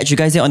irreverent sketch you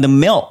guys did on the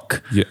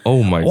milk. Yeah.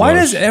 Oh my god. Why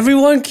does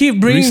everyone keep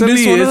bringing Recently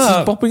this one it's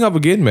up? popping up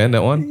again, man?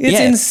 That one. It's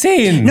Yeah.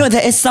 insane. No,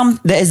 there is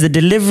the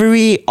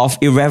delivery of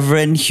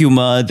irreverent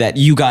humor that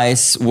you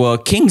guys were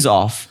kings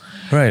of.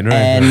 Right.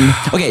 And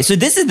okay, so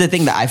this is the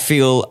thing that I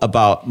feel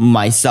about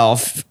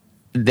myself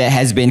that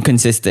has been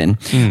consistent.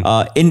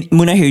 In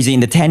Munah Hirzi, in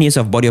the 10 years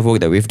of body of work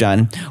that we've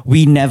done,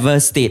 we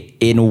never stayed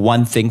in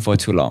one thing for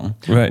too long.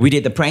 Right. We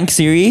did the prank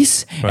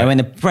series, and when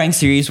the prank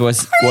series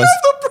was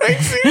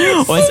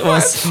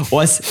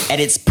at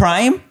its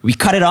prime, we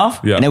cut it off,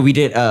 Yeah. and then we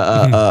did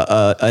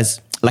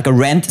like a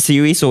rant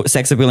series, so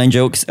sex appeal and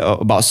jokes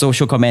about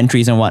social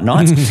commentaries and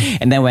whatnot.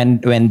 And then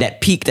when that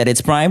peaked at its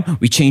prime,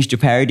 we changed to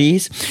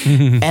parodies.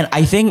 And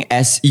I think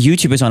as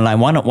YouTubers online,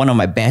 one of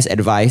my best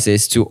advice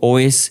is to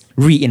always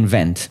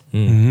reinvent.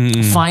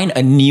 Find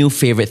a new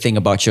favorite thing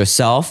about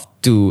yourself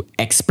to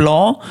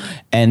explore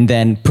and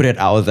then put it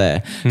out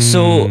there.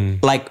 So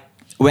like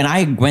when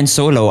I went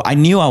solo, I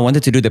knew I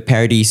wanted to do the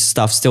parody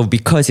stuff still,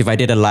 because if I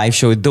did a live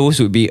show, those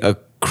would be a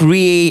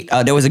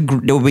there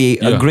would be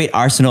a great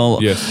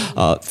arsenal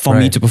for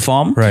me Right. to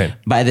perform. Right.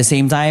 But at the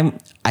same time,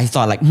 I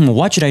thought like,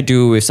 what should I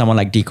do with someone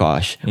like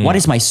Dikosh? What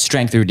is my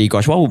strength with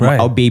Dikosh? What would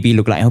our baby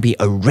look like? It would be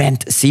a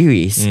rant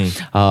series.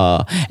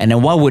 And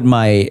then what would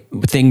my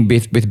thing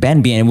with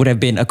Ben be? And it would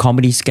have been a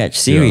comedy sketch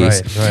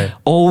series. right.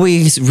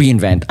 Always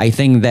reinvent. I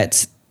think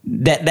that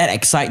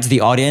excites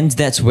the audience.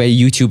 That's where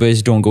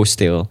YouTubers don't go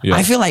stale. Yeah.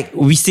 I feel like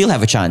we still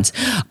have a chance.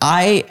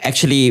 I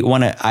actually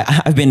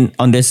I've been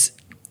on this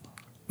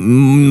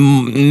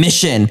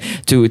mission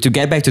to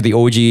get back to the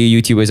OG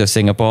YouTubers of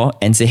Singapore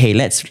and say, hey,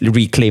 let's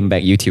reclaim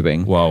back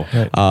YouTubing. Wow.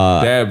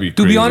 That'd be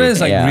To be crazy.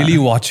 honest, like Yeah. really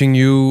watching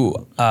you,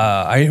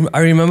 I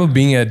remember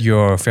being at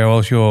your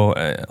farewell show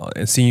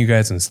and seeing you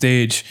guys on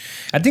stage.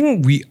 I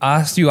think we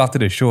asked you after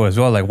the show as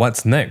well, like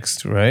what's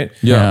next, right?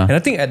 Yeah. And I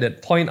think at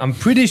that point, I'm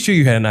pretty sure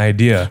you had an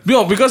idea.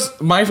 No, because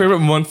my favorite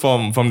moment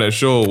from that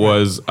show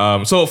was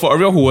so for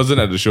everyone who wasn't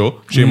at the show,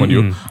 shame on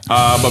you.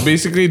 But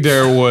basically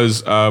there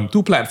was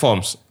 2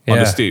 platforms on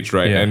the Yeah. stage,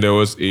 right? Yeah. And there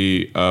was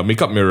a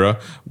makeup mirror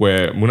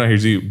where Munah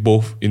Hirzi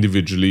both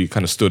individually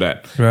kind of stood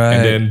at. Right.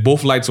 And then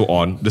both lights were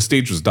on, the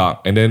stage was dark,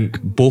 and then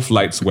both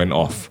lights went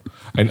off.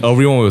 And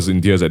everyone was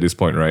in tears at this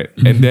point, right?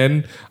 And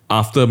then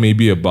after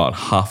maybe about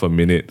half a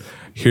minute,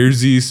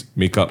 Hirzi's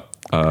makeup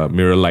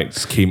mirror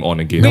lights came on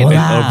again. Wait, And then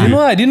lah. you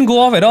know, it didn't go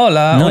off at all.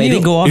 No, it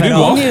didn't go off It at didn't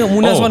go all. off? Only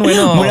Munah's Oh. one went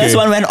off. Munah's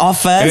one went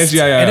off And first.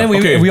 then, And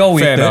then we all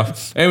fair waited.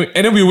 enough. And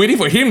then we were waiting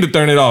for him to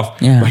turn it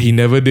off. Yeah. But he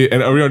never did.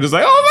 And everyone just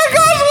like, oh my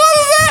gosh, what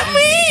does that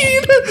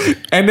mean?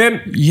 And then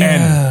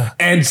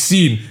end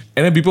scene.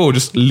 And then people were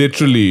just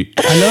literally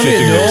I love it,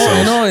 shitting though. themselves.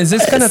 You know, it's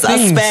this kind of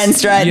thing.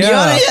 Suspense, right? You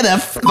want to hear the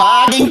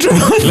fucking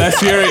truth? Let's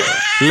hear it.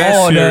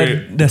 Let's hear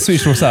it. the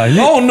switch was out.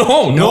 Oh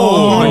no.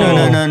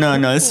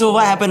 No. So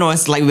what happened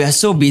was like we are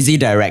so busy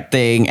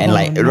directing and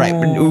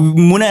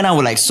Munah and I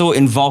were like so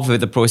involved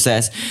with the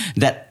process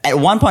that at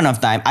one point of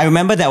time, I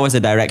remember that was a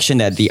direction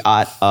that the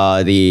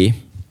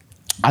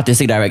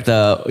artistic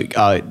director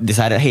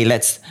decided, hey,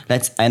 let's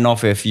end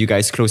off with you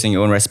guys closing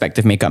your own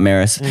respective makeup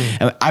mirrors.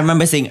 And I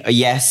remember saying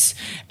yes,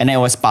 and then it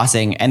was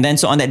passing. And then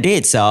so on that day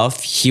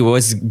itself, he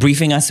was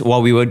briefing us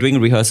while we were doing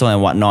rehearsal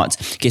and whatnot.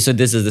 Okay, so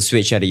this is the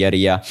switch, yada yada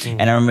yada.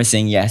 And I remember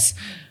saying yes.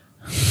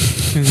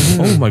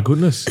 Oh my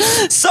goodness.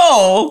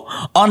 So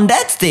on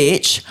that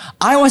stage,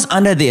 I was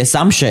under the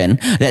assumption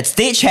that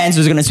Stagehands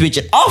was gonna switch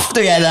it off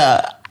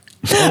together.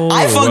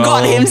 I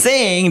forgot wow. him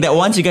saying that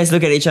once you guys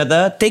look at each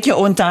other, take your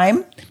own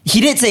time,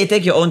 he did say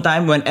take your own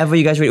time whenever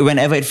you guys ready,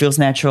 whenever it feels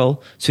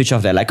natural, switch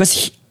off that light.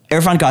 Because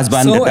Irfan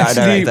Kasban, So the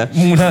actually, director.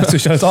 Muna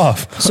switched us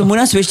off. So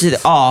Muna switched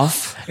it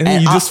off. And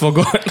then you just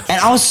forgot.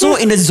 And I was so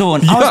in the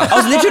zone. I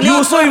was literally... You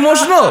were so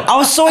emotional. I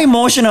was so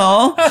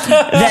emotional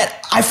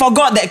that I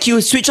forgot that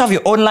cue, switch off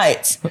your own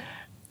lights.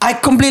 I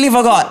completely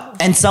forgot.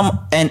 And so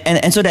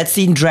that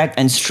scene dragged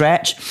and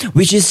stretched,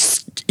 which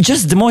is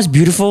just the most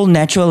beautiful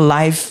natural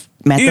life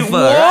metaphor. It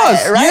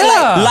was, right?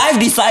 yeah. Like, life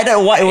decided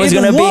what it was It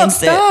going to be worked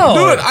instead. out.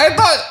 Dude, I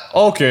thought,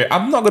 okay,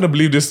 I'm not gonna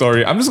believe this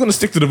story. I'm just gonna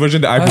stick to the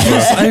version that I I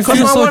prefer. Because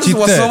feel my so one was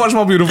cheated. so much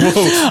more beautiful.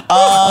 So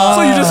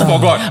you just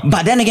forgot.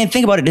 But then again,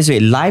 think about it this way.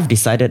 Life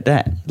decided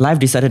that. Life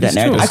decided that It's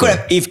narrative. true I could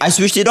also. have, if I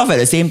switched it off at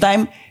the same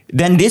time,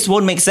 then this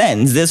won't make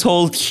sense. This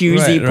whole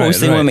Husey Right,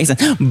 posting right. won't make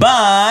sense.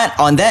 But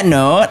on that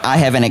note, I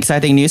have an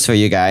exciting news for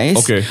you guys.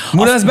 Okay.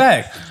 Muna's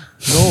back.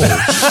 Do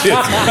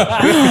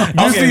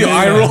you see your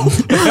eye roll? Of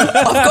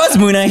course,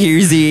 Muna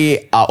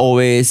Hirzi are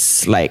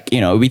always like,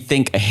 we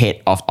think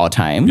ahead of our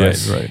time.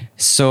 Yes. Right.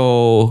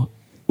 So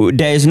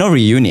there is no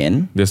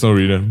reunion. There's no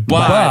reason.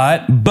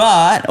 But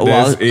But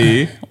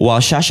There's while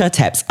Shasha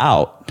taps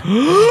out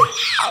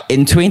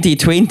in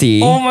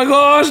 2020, Oh my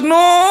gosh,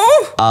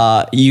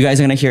 no! you guys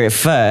are gonna hear it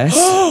first.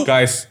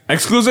 Guys,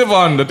 exclusive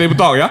on the Table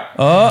Talk,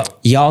 yeah?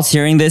 Y'all's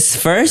hearing this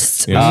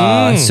first.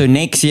 Yes. So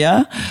next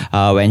year,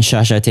 when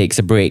Shasha takes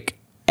a break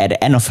at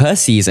the end of her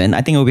season,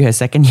 I think it will be her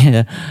second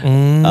year.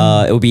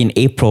 It will be in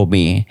April,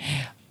 May.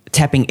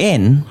 Tapping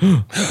in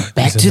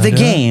back to the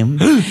game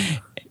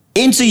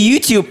into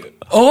YouTube.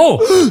 All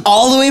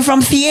the way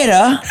from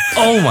theater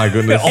Oh my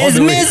goodness. is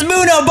Miss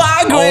Muna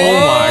Bargwe.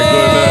 Oh my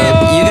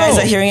goodness. You guys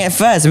are hearing it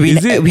first.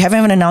 Is it? We haven't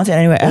even announced it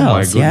anywhere Oh my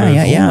else.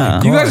 goodness.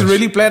 Yeah. You guys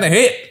really plan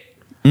ahead.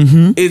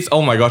 It's,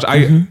 oh my gosh.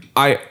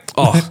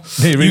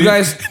 they really, you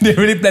guys, they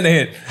really plan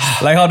ahead.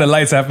 Like how the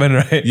lights happen,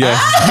 right? yes.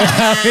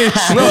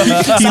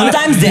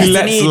 Sometimes he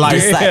destiny lets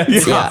life,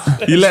 decides. yeah.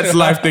 He lets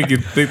life take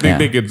its Oh,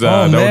 their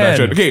own man.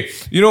 direction.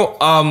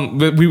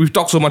 Okay, we've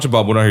talked so much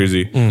about Muna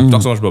Hirzi. We've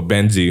talked so much about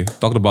Benzi.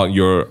 Talked about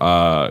your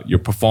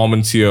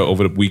performance here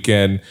over the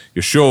weekend,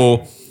 your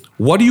show.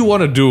 What do you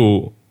want to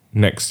do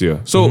next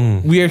year? So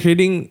we are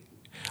heading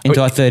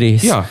Into our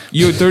 30s. Yeah,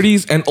 your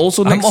 30s, and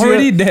also I'm next year.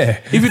 already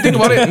there. If you think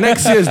about it,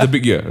 next year is the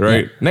big year,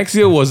 right? Next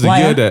year was the Why,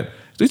 year ah? that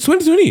it's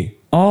 2020.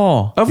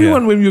 Oh.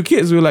 Everyone, when we were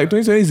kids, we were like,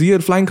 2020 is the year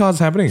flying cars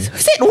happening.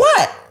 Said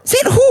what?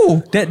 Said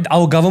who? That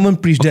our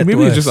government preached that Maybe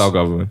to it's us. just our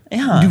government.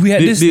 Yeah. We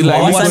had this They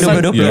like- Wawasan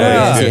Wawasan Duplo.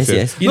 Duplo.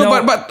 Yes. No, You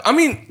know- but I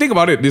mean, think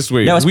about it this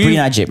way. That was We-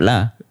 pre-Najib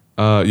lah.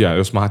 Yeah, it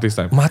was Mahathir's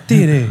time.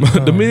 Mati deh.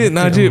 The minute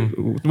Najib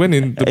went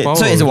into power,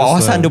 So it's it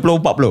was Wawasan just, Duplo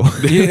Paplo.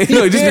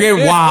 no, it just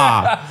became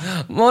wow.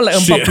 More like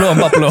Shit.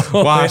 empaplo.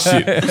 Wow,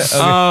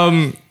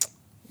 shit.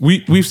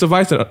 We've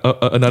survived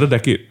another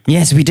decade.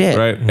 Yes, we did.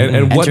 Right,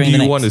 and what do Entering the you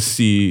next. want to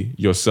see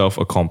yourself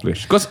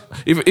accomplish? Because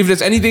if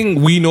there's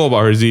anything we know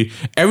about Hirzi,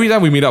 every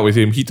time we meet up with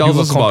him, he tells You've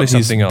us about accomplished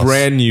his something else.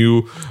 brand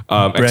new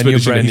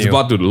expedition that he's new.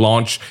 about to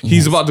launch.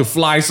 He's about to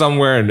fly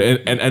somewhere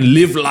and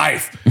live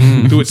life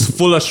to its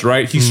fullest.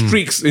 Right, he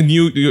streaks in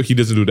he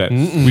doesn't do that.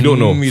 We don't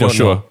know We for don't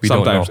sure. know. We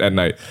don't Sometimes know. at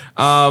night.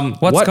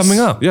 What's coming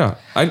up? Yeah,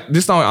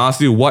 this time I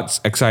asked you,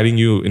 what's exciting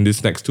you in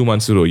this next 2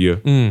 months to a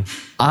year?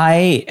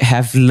 I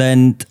have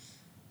learned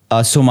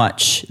so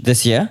much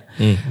this year.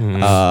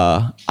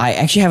 I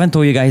actually haven't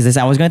told you guys this.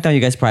 I was going to tell you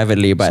guys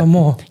privately, but Some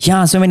more.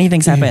 Yeah, so many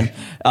things happen.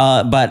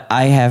 But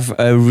I have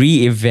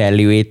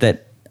re-evaluated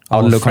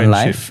outlook on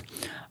life,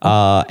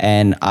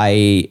 and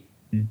I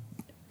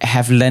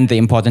have learned the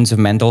importance of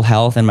mental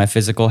health and my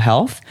physical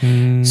health.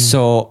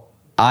 So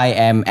I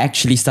am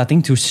actually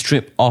starting to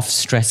strip off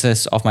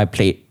stresses off my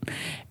plate.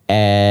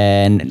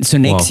 And so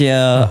next Wow.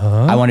 year,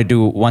 I want to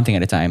do one thing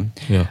at a time.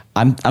 Yeah.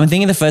 I'm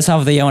thinking the first half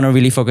of the year, I want to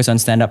really focus on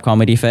stand-up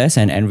comedy first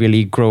and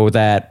really grow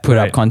that, put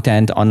Right. up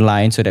content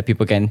online so that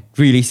people can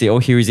really say, oh,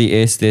 here he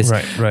is, this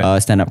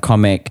Right. stand-up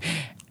comic.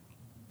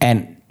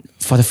 And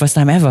for the first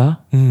time ever,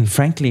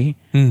 frankly,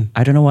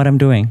 I don't know what I'm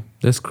doing.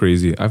 That's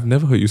crazy. I've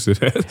never heard you say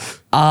that.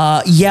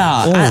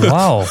 Yeah. Oh,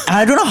 wow.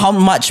 I don't know how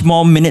much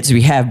more minutes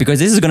we have because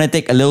this is going to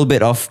take a little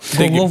bit of...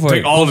 Go for take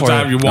it. all Go the for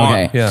time it. you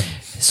want. Okay. Yeah.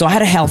 So I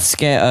had a health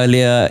scare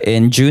earlier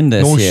in June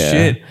this No year.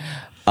 shit.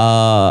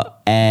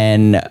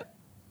 And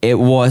it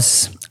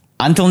was...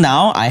 Until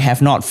now, I have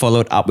not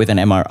followed up with an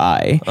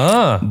MRI.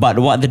 But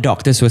what the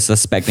doctors were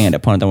suspecting at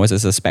that point in time was a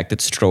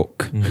suspected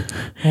stroke.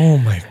 Oh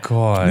my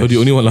god. You're the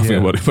only one laughing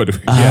about it, by the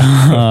way.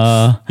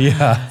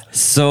 Yeah.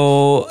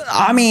 So,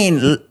 I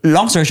mean,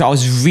 long story short, I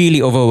was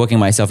really overworking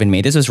myself in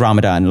May. This was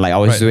Ramadan. Like, I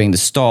was Right. doing the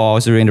store, I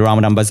was doing the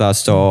Ramadan Bazaar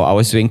store, I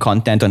was doing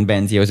content on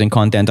Benzi, I was doing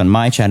content on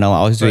my channel,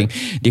 I was doing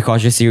the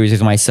Cautious series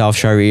with myself,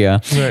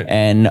 Sharia. Right.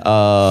 And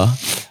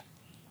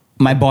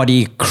my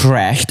body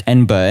crashed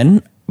and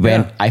burned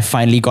when Yeah. I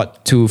finally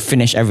got to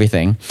finish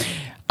everything.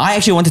 I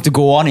actually wanted to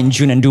go on in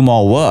June and do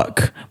more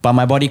work, but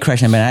my body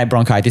crashed and I had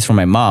bronchitis from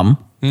my mom.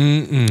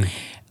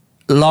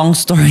 Long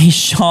story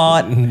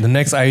short, The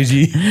next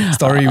IG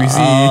story we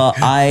see.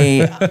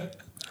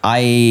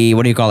 I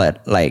what do you call it?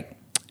 Like,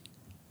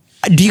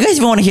 Do you guys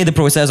even want to hear the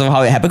process of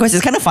how it happened? Because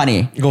it's kind of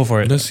funny. Go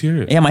for it. Let's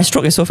hear it. Yeah, my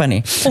stroke is so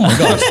funny. Oh my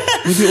gosh.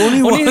 You're the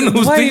only one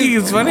who's thinking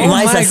it's funny.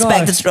 My my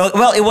suspected gosh. stroke.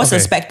 Well, it was Okay.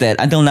 suspected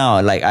until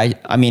now. Like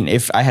I mean,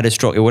 if I had a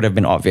stroke, it would have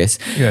been obvious.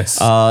 Yes.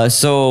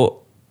 So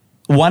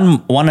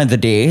one of the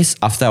days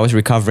after I was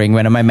recovering,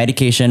 when my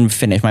medication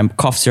finished, my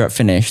cough syrup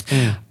finished,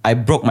 I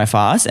broke my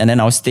fast, and then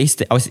I was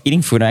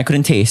eating food and I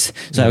couldn't taste.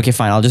 So okay,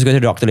 fine, I'll just go to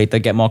the doctor later,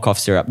 get more cough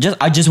syrup.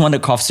 I just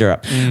wanted cough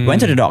syrup.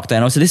 Went to the doctor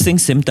and I was listing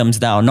symptoms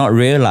down, not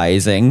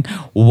realizing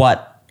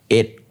what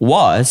it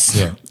was.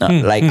 Yeah.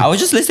 Like I was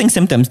just listing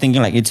symptoms,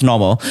 thinking like it's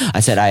normal. I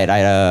said I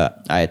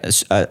had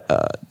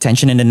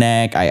tension in the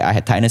neck. I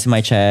had tightness in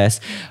my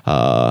chest,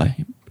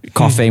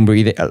 coughing,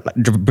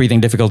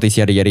 breathing difficulties,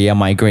 yada yada yada,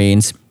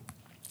 migraines.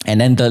 And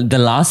then the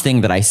last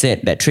thing that I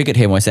said that triggered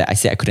him was that I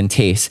said I couldn't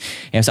taste.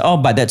 And I was like, oh,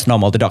 but that's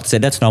normal. The doctor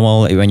said that's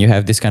normal when you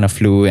have this kind of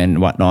flu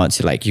and whatnot.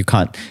 So like you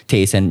can't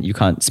taste and you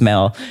can't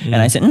smell. And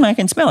I said, I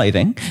can smell, I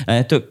think.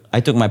 And I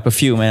took my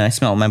perfume and I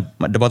smelled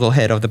the bottle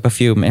head of the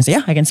perfume. And I said,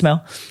 yeah, I can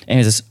smell. And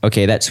he says,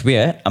 okay, that's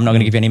weird. I'm not going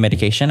to give you any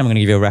medication. I'm going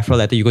to give you a referral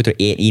letter. You go to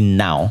A&E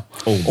now.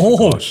 Oh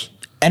my gosh.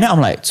 And then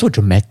I'm like, so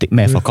dramatic,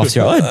 man, for cough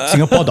syrup. Oh,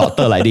 Singapore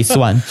doctor like this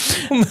one.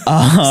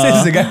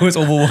 Says the guy who's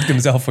overworked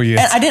himself for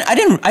years. And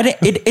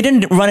it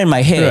didn't run in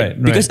my head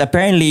Right, because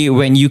apparently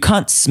when you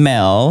can't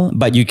smell,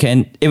 but you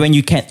can't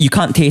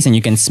taste and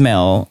you can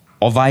smell,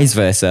 or vice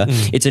versa,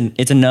 it's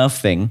a nerve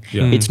thing.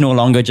 Yeah. It's no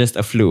longer just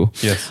a flu.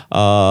 Yes.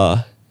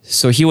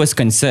 So he was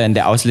concerned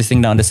that I was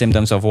listing down the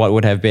symptoms of what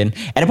would have been.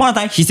 At the point of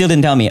time, he still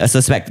didn't tell me a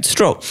suspected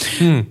stroke.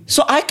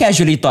 So I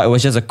casually thought it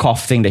was just a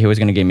cough thing that he was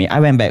going to give me.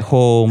 I went back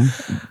home,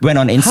 went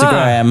on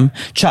Instagram,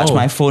 charged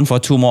my phone for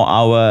 2 more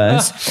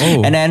hours.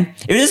 And then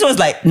this was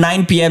like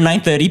 9 p.m.,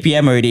 9:30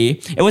 p.m.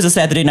 already. It was a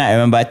Saturday night, I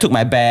remember. I took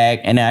my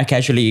bag and then I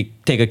casually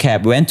take a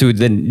cab, went to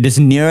this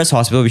nearest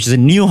hospital, which is a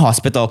new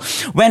hospital,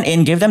 went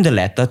in, gave them the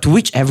letter, to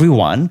which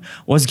everyone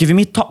was giving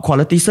me top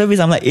quality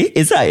service. I'm like,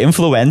 is that an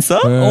influencer?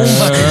 Oh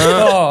my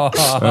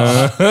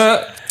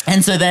god.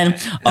 And so then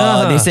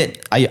they said,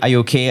 are you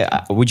okay?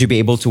 Would you be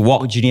able to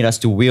walk? Do you need us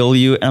to wheel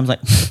you? And I was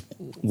like,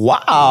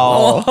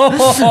 wow,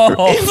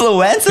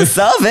 influencer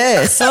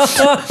service.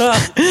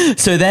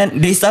 So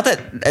then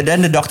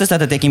the doctor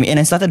started taking me in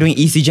and started doing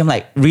ECG. I'm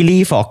like,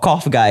 really, for a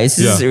cough, guys?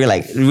 This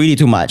is really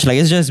too much. Like,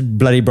 it's just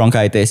bloody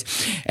bronchitis.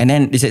 And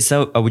then they said,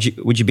 so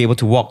would you be able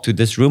to walk to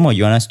this room, or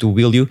you want us to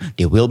wheel you?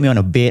 They wheeled me on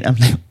a bed. I'm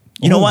like,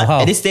 you know what? Wow.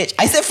 At this stage,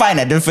 I said fine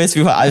at the first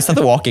few. I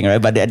started walking, right?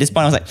 But at this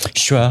point, I was like,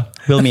 sure,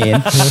 wheel me in.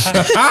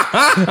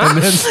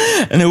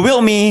 and they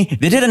wheeled me.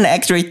 They did an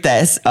X-ray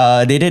test.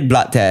 They did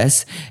blood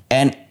tests,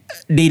 and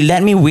they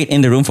let me wait in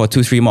the room for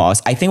 2-3 more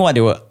hours. I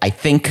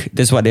think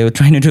this is what they were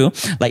trying to do.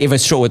 Like if a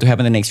stroke were to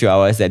happen in the next few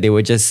hours, that they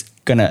were just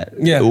gonna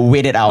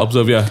wait it out.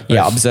 Observe, yeah.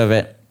 Yeah, observe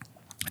it.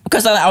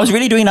 Because I was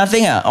really doing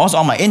nothing. I was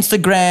on my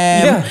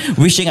Instagram,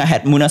 wishing I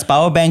had Muna's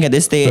power bank at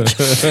this stage.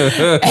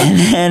 And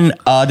then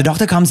the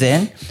doctor comes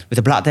in with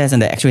the blood test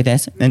and the X-ray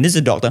test. And this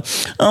is the doctor.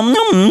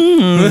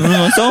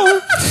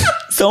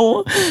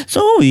 So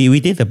we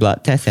did the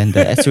blood test and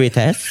the X-ray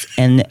test.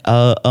 And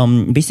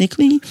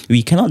basically,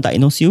 we cannot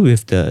diagnose you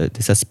with the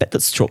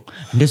suspected stroke.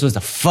 And this was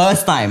the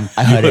first time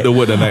I heard it. The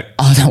word the night.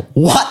 I was like,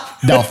 what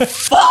the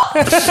fuck?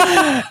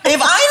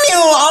 If I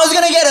knew I was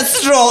gonna get a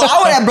stroke, I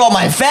would have brought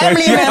my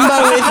family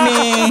member with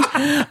me.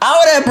 I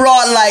would have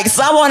brought like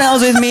someone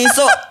else with me.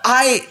 So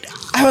I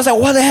was like,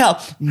 what the hell?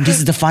 This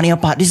is the funnier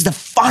part. This is the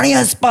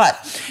funniest part.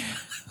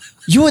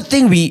 You would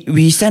think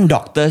we send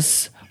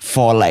doctors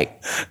for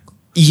like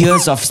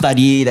years of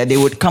study that they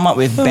would come up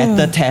with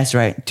better tests,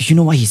 right? Do you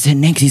know what he said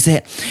next? He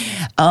said,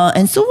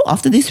 and so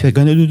after this, we're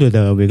gonna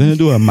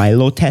do a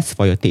Milo test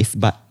for your taste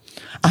bud.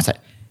 I was like,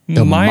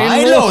 the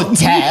Milo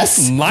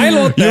test?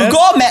 Milo test? You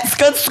go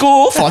Mexican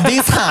school for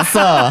this,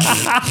 sir.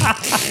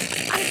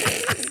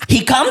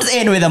 He comes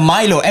in with a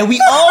Milo, and we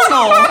all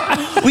know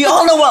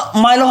what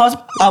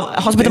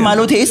hospital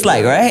Milo tastes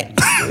like, right?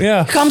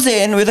 Yeah. Comes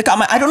in with a cup.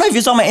 I don't know if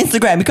you saw my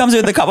Instagram. He comes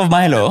with a cup of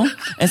Milo,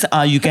 and so,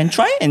 you can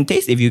try and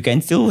taste if you can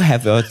still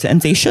have a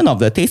sensation of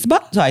the taste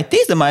bud. So I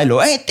taste the Milo,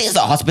 and it tastes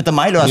like hospital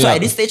Milo. So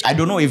at this stage, I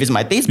don't know if it's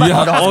my taste bud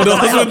or the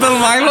hospital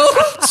Milo.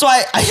 So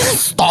I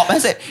just stopped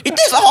and said, it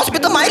tastes like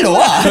hospital Milo.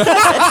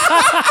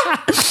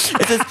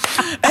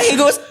 And he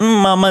goes,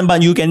 Mama,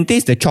 but you can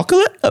taste the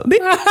chocolate a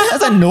bit. I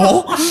said,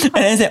 no. And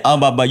then he said,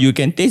 but you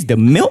can taste the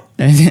milk.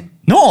 And I said,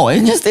 no,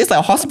 it just tastes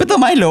like hospital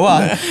Milo.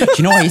 Do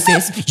you know what he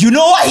says? You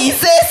know what he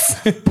says?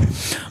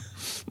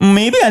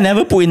 Maybe I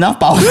never put enough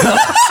powder.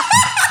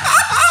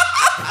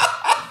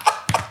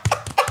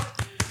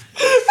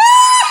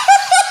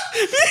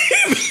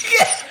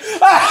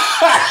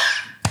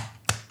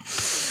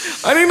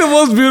 I think the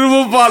most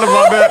beautiful part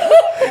about that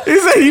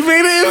is that he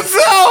made it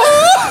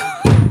himself.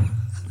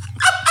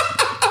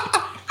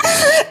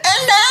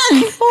 And then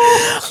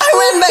I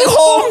went back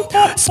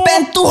home,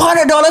 spent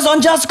 $200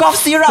 on just cough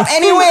syrup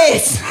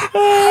anyways.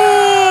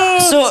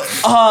 So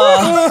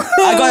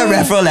I got a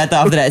referral letter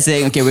after that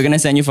saying, okay, we're going to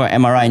send you for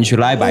an MRI in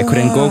July, but I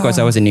couldn't go because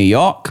I was in New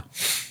York.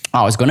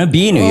 I was gonna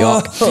be in New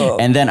York,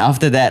 and then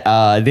after that,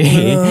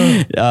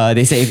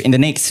 they say if in the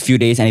next few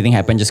days anything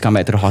happened, just come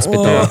back to the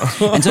hospital.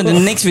 And so in the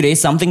next few days,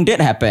 something did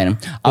happen.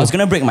 I was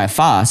gonna break my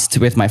fast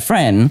with my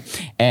friend,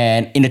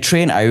 and in the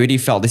train, I already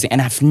felt this thing,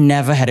 and I've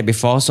never had it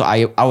before. So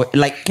I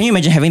like, can you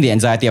imagine having the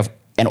anxiety of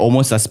an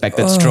almost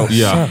suspected stroke?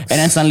 Yeah. And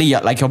then suddenly,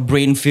 your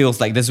brain feels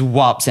like this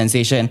warp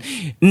sensation.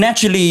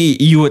 Naturally,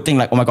 you would think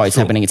like, oh my God, it's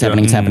happening.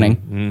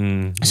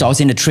 So I was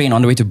in the train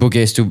on the way to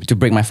Bugis to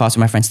break my fast with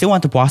my friend. Still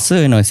want to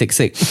puasa,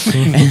 sick.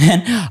 And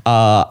then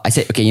I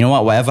said, okay, you know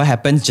what? Whatever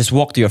happens, just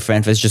walk to your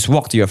friend first. Just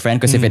walk to your friend,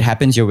 because if it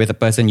happens, you're with a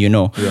person you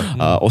know.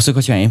 Also,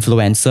 because you're an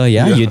influencer,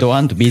 you don't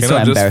want to be so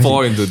embarrassed. Just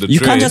fall into the you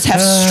train. can't just have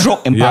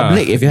stroke in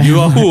public. If you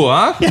are who,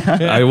 huh?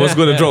 I was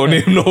going to draw a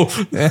name, no.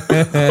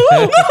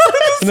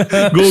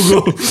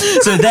 Go.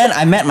 So then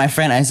I met my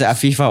friend. I said,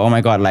 Afifa, oh my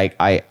God, like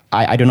I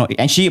don't know.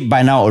 And she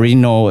by now already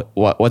know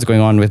what's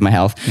going on with my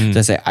health. So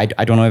I said,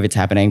 I don't know if it's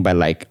happening, but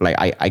like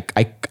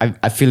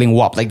I'm feeling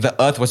warped. Like the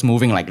earth was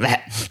moving like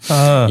that.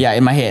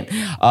 In my head.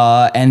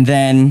 And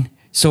then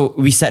so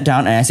we sat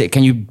down and I said,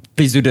 can you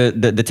please do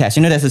the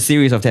test? There's a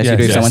series of tests you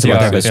do if someone's about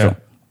to have a stroke.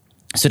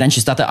 So then she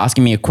started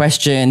asking me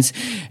questions,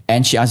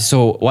 and she asked,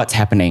 so what's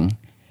happening?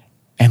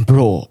 And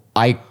bro,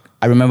 I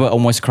remember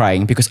almost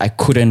crying because I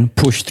couldn't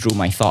push through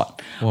my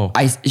thought.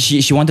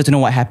 She wanted to know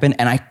what happened,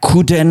 and I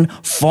couldn't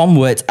form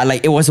words.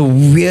 It was the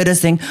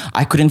weirdest thing.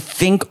 I couldn't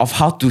think of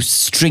how to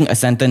string a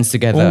sentence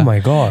together. Oh my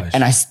gosh.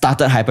 And I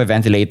started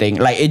hyperventilating.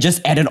 Like, it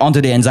just added on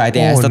to the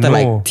anxiety. I started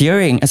like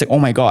tearing. I said, oh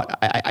my God,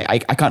 I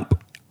can't,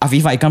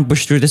 Afifa, I can't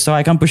push through this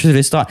thought.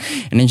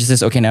 And then she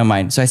says, okay, never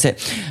mind. So I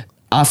said,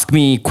 ask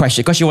me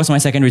questions, because she was my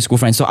secondary school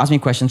friend. So ask me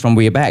questions from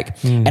way back.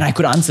 And I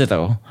could answer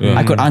though.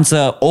 I could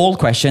answer all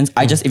questions.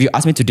 If you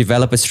asked me to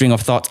develop a string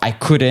of thoughts, I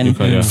couldn't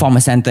form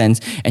a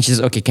sentence. And she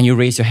says, okay, can you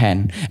raise your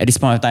hand at this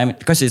point of time?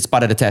 Because it's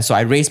part of the test. So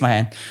I raised my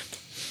hand.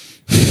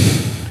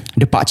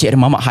 The pakcik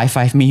and the mamak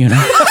high-five me, You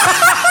understand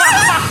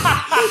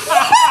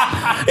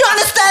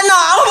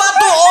now? I'm about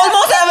to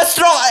almost have a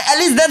stroke. At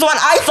least that's what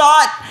I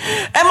thought.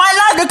 And my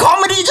life, the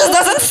comedy just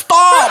doesn't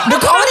stop. And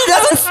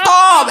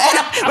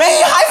when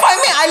he high-five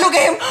me, I look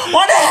at him,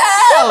 what the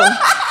hell?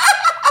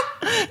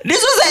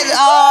 This was at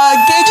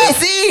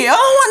KJC.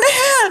 Oh, what the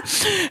hell?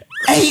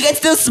 And he can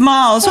still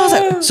smile. So I was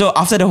like, so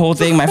after the whole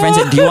thing, my friend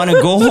said, do you want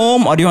to go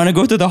home or do you want to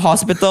go to the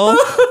hospital?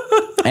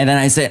 And then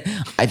I said,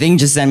 I think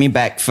just send me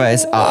back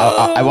first.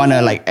 I want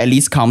to like at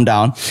least calm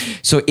down.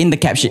 So in the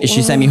cab,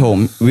 she sent me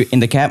home. In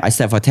the cab, I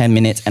slept for 10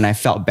 minutes and I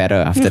felt better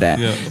after that.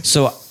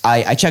 So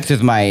I checked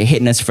with my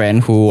headness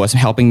friend who was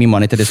helping me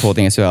monitor this whole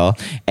thing as well.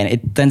 And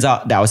it turns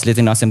out that I was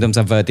listing out symptoms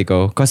of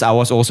vertigo because I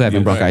was also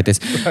having bronchitis.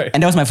 Right.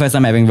 And that was my first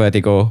time having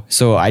vertigo.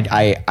 So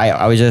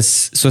I was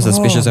just so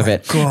suspicious of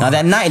it. God. Now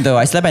that night though,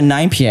 I slept at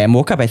 9 p.m,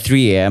 woke up at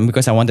 3 a.m.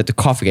 because I wanted to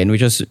cough again,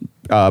 which was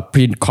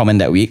pretty common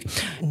that week.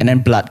 And then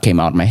blood came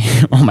out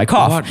on my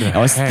cough. It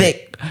was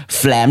thick,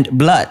 flammed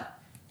blood.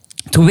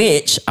 To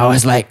which I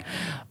was like,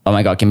 oh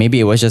my God, okay, maybe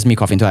it was just me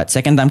coughing too hard.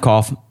 Second time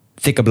cough,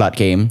 thicker blood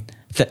came.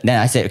 Then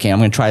I said, okay, I'm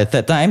going to try the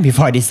third time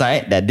before I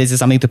decide that this is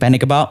something to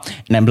panic about.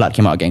 And then blood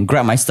came out again.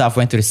 Grabbed my stuff,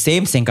 went to the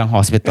same Sengkang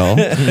hospital.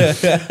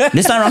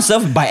 This time around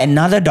served by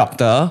another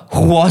doctor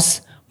who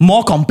was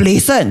more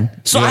complacent.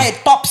 So I had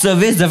top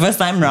service the first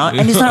time round,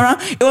 and this time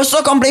around, it was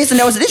so complacent.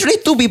 There was literally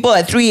 2 people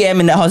at 3 a.m.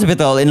 in that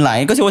hospital in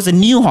line because it was a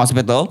new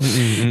hospital.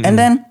 And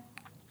then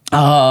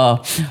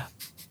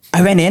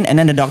I went in, and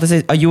then the doctor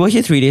said, oh, you were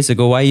here 3 days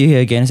ago. Why are you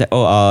here again? I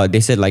said, they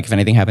said like if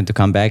anything happened to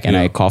come back, and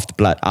I coughed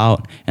blood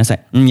out. And I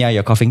said, yeah,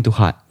 you're coughing too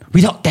hard.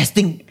 Without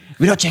testing,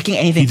 without checking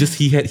anything.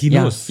 He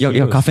knows.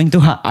 You're coughing too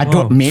hard. I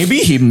don't, maybe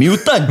he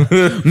mutant.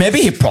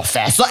 Maybe he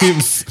Professor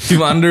X.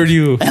 He under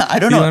you. I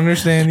don't know. He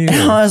understand you.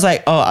 And I was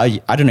like, I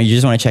don't know, you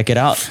just want to check it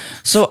out.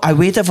 So I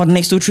waited for the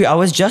next 2-3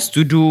 hours just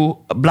to do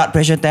a blood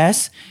pressure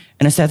test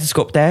and a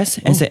stethoscope test.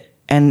 And said,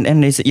 and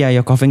they said, yeah,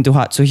 you're coughing too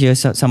hard. So here's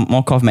some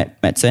more cough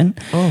medicine.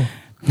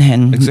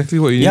 And exactly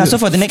what you need. Yeah, so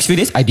for the next few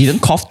days, I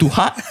didn't cough too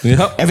hard.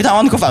 Every time I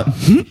want to cough out.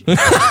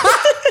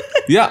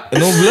 Yeah,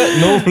 no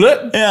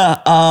blood.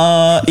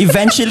 Yeah,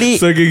 eventually.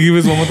 So can you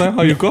give us one more time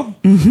how you cough?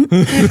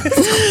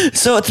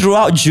 So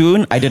throughout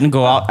June, I didn't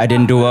go out, I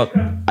didn't do work,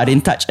 I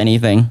didn't touch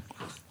anything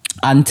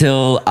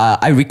until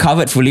I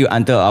recovered fully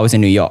until I was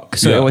in New York.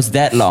 So it was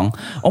that long.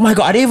 Oh my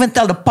God, I didn't even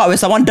tell the part where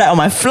someone died on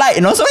my flight.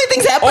 So many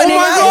things happened.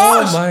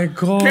 Oh my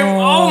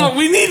God.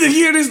 We need to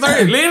hear this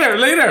story.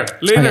 Later.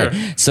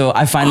 Okay. So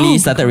I finally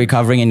started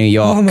recovering in New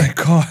York. Oh my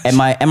God. And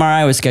my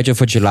MRI was scheduled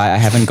for July. I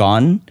haven't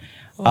gone.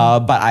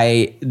 But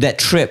that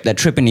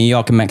trip in New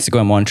York and Mexico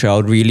and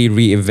Montreal really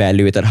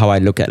reevaluated how I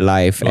look at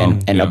life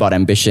and about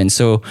ambition.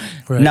 So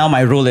now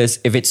my rule is,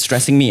 if it's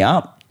stressing me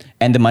up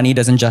and the money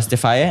doesn't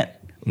justify it,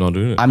 not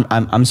doing it.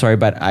 I'm sorry,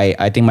 but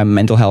I think my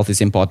mental health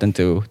is important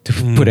to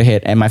put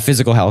ahead, and my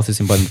physical health is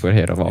important to put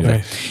ahead of all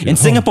that. In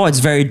Singapore, it's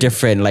very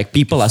different. Like,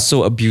 people are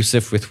so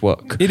abusive with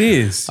work. It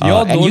is.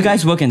 And you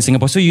guys work in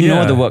Singapore, so you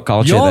know the work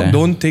culture Y'all there.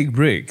 don't take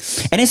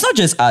breaks. And it's not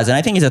just us, and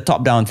I think it's a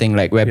top-down thing,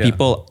 like where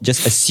people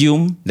just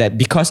assume that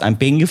because I'm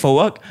paying you for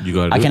work,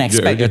 I can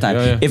expect your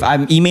time. If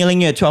I'm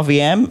emailing you at 12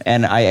 a.m.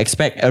 and I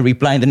expect a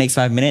reply in the next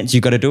 5 minutes,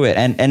 you got to do it.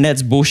 And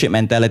that's bullshit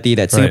mentality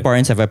that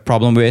Singaporeans have a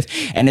problem with.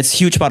 And it's a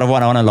huge part of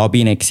what I want to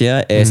lobby next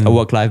year is a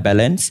work-life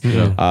balance.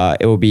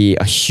 It will be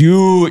a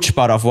huge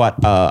part of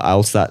what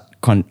I'll start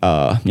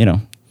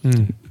condoning.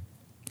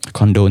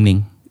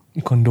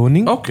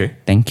 Condoning? Okay.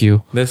 Thank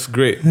you. That's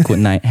great. Good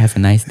night. Have a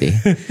nice day.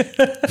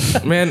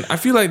 Man, I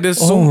feel like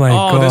there's Oh so my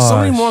there's so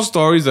many gosh. more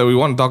stories that we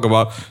want to talk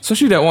about.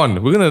 Especially that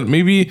one. We're gonna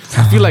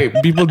I feel like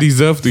people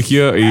deserve to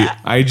hear a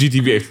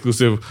IGTV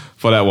exclusive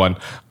for that one.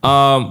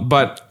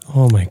 But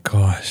Oh my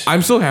gosh.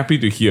 I'm so happy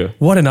to hear.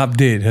 What an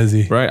update,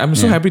 Hazy. Right? I'm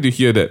so happy to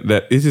hear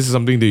that this is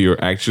something that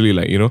you're actually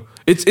like,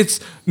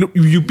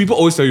 you people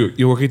always tell you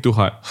you're working too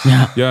hard.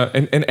 Yeah.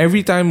 And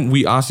every time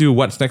we ask you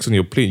what's next on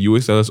your plate, you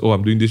always tell us, oh,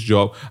 I'm doing this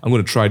job, I'm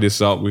gonna try this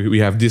out. We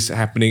have this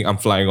happening, I'm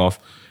flying off.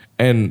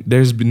 And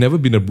there's never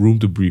been a room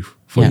to breathe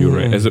for you,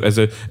 right?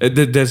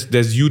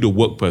 There's you, the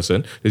work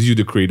person, there's you,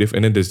 the creative,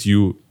 and then there's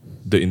you,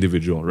 the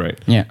individual, right?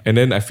 Yeah. And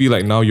then I feel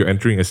like now you're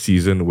entering a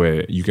season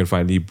where you can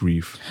finally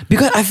breathe.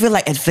 Because I feel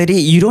like at 30,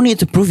 you don't need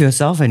to prove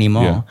yourself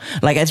anymore. Yeah.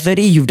 Like at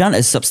 30, you've done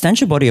a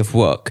substantial body of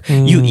work.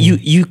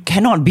 You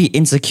cannot be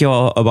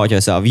insecure about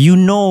yourself. You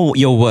know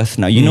your worth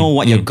now. You know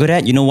what you're good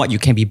at. You know what you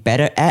can be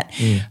better at.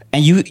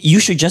 And you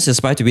should just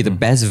aspire to be the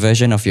best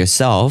version of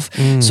yourself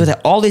so that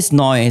all this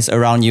noise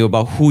around you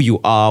about who you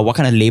are, what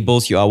kind of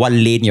labels you are, what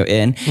lane you're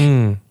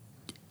in,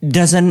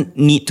 doesn't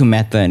need to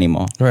matter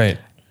anymore. Right.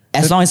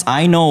 As long as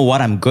I know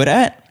what I'm good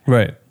at,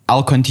 Right.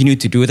 I'll continue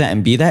to do that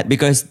and be that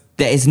because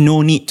there is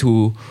no need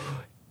to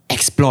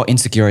explore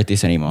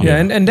insecurities anymore. Yeah,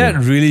 and that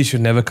really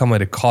should never come at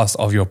the cost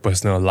of your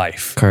personal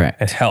life.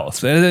 Correct. And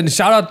health. And then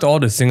shout out to all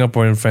the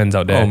Singaporean friends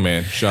out there. Oh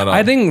man, shout out.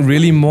 I think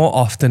really more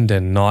often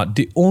than not,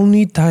 the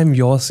only time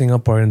your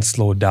Singaporeans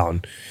slow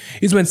down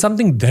is when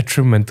something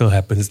detrimental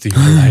happens to your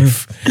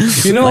life.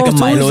 You know, Like a it's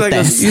Milo always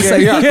test. It's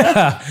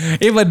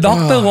like, if a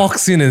doctor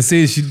walks in and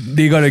says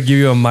they gotta give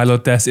you a Milo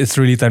test, it's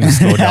really time to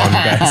slow down,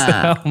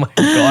 guys. Oh my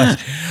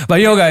gosh.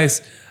 But yo,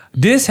 guys,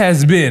 this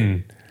has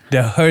been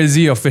the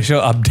Hersey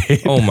official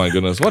update. Oh my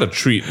goodness, what a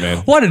treat, man.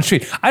 What a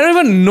treat. I don't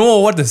even know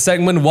what the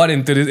segment what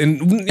into this.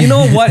 And you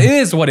know what? It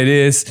is what it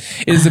is.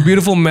 It's a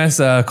beautiful mess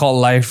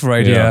called life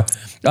right here.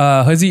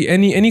 Hersey,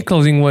 any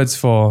closing words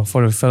for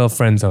the fellow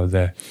friends out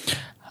there?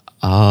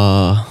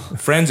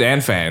 Friends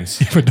and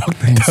fans. If a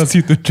doctor tells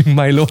you to drink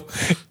Milo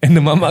and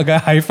the mama guy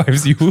high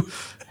fives you,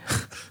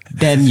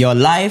 Then your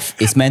life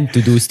is meant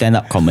to do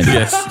stand-up comedy.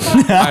 Yes.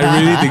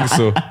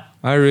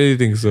 I really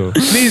think so.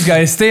 please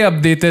guys, stay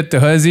updated to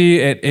Hersey.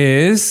 It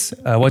is,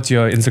 what's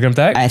your Instagram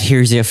tag? At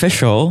Here's the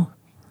Official,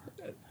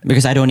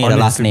 because I don't need On a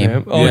last Instagram.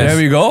 name. Oh, Yes. there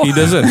we go. He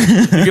doesn't.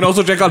 You can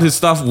also check out his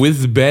stuff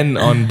with Ben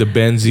on the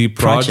Ben Z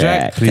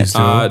project. Please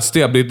do.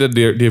 Stay updated.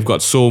 They've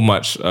got so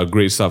much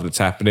great stuff that's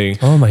happening.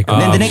 Oh my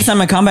god. Then the next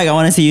time I come back, I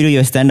want to see you do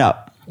your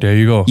stand-up. There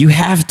you go. You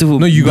have to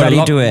you gotta bloody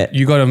lock, do it.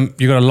 You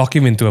gotta lock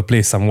him into a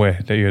place somewhere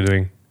that you're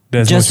doing.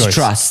 There's Just no choice.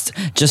 trust.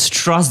 Just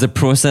trust the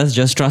process.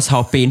 Just trust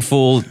how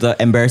painful the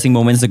embarrassing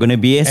moments are going to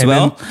be as And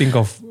well. then think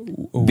of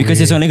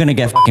Because it's only going to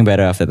get fucking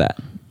better after that.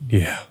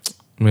 yeah.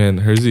 Man,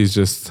 Hersey is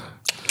just...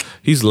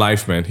 He's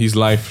life, man. He's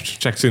life.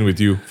 Checks in with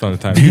you from the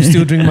time. Do you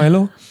still drink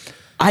Milo?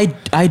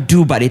 I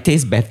do, but it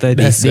tastes better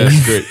these days.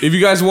 That's great. If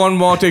you guys want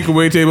more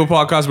Takeaway Table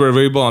podcasts, we're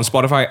available on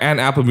Spotify and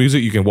Apple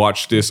Music. You can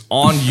watch this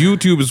on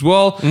YouTube as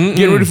well.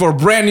 Get ready for a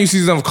brand new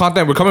season of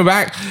content. We're coming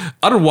back.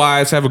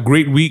 Otherwise, have a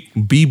great week.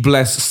 Be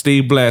blessed. Stay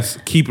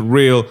blessed. Keep it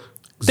real.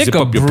 Take Zip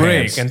a up your break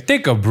pants. and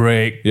take a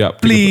break. Yeah, take a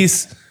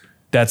please.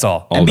 That's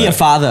all. And be a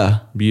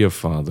father. Be a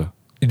father.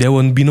 There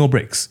won't be no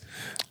breaks.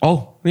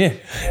 Oh. Yeah.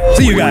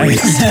 See you guys.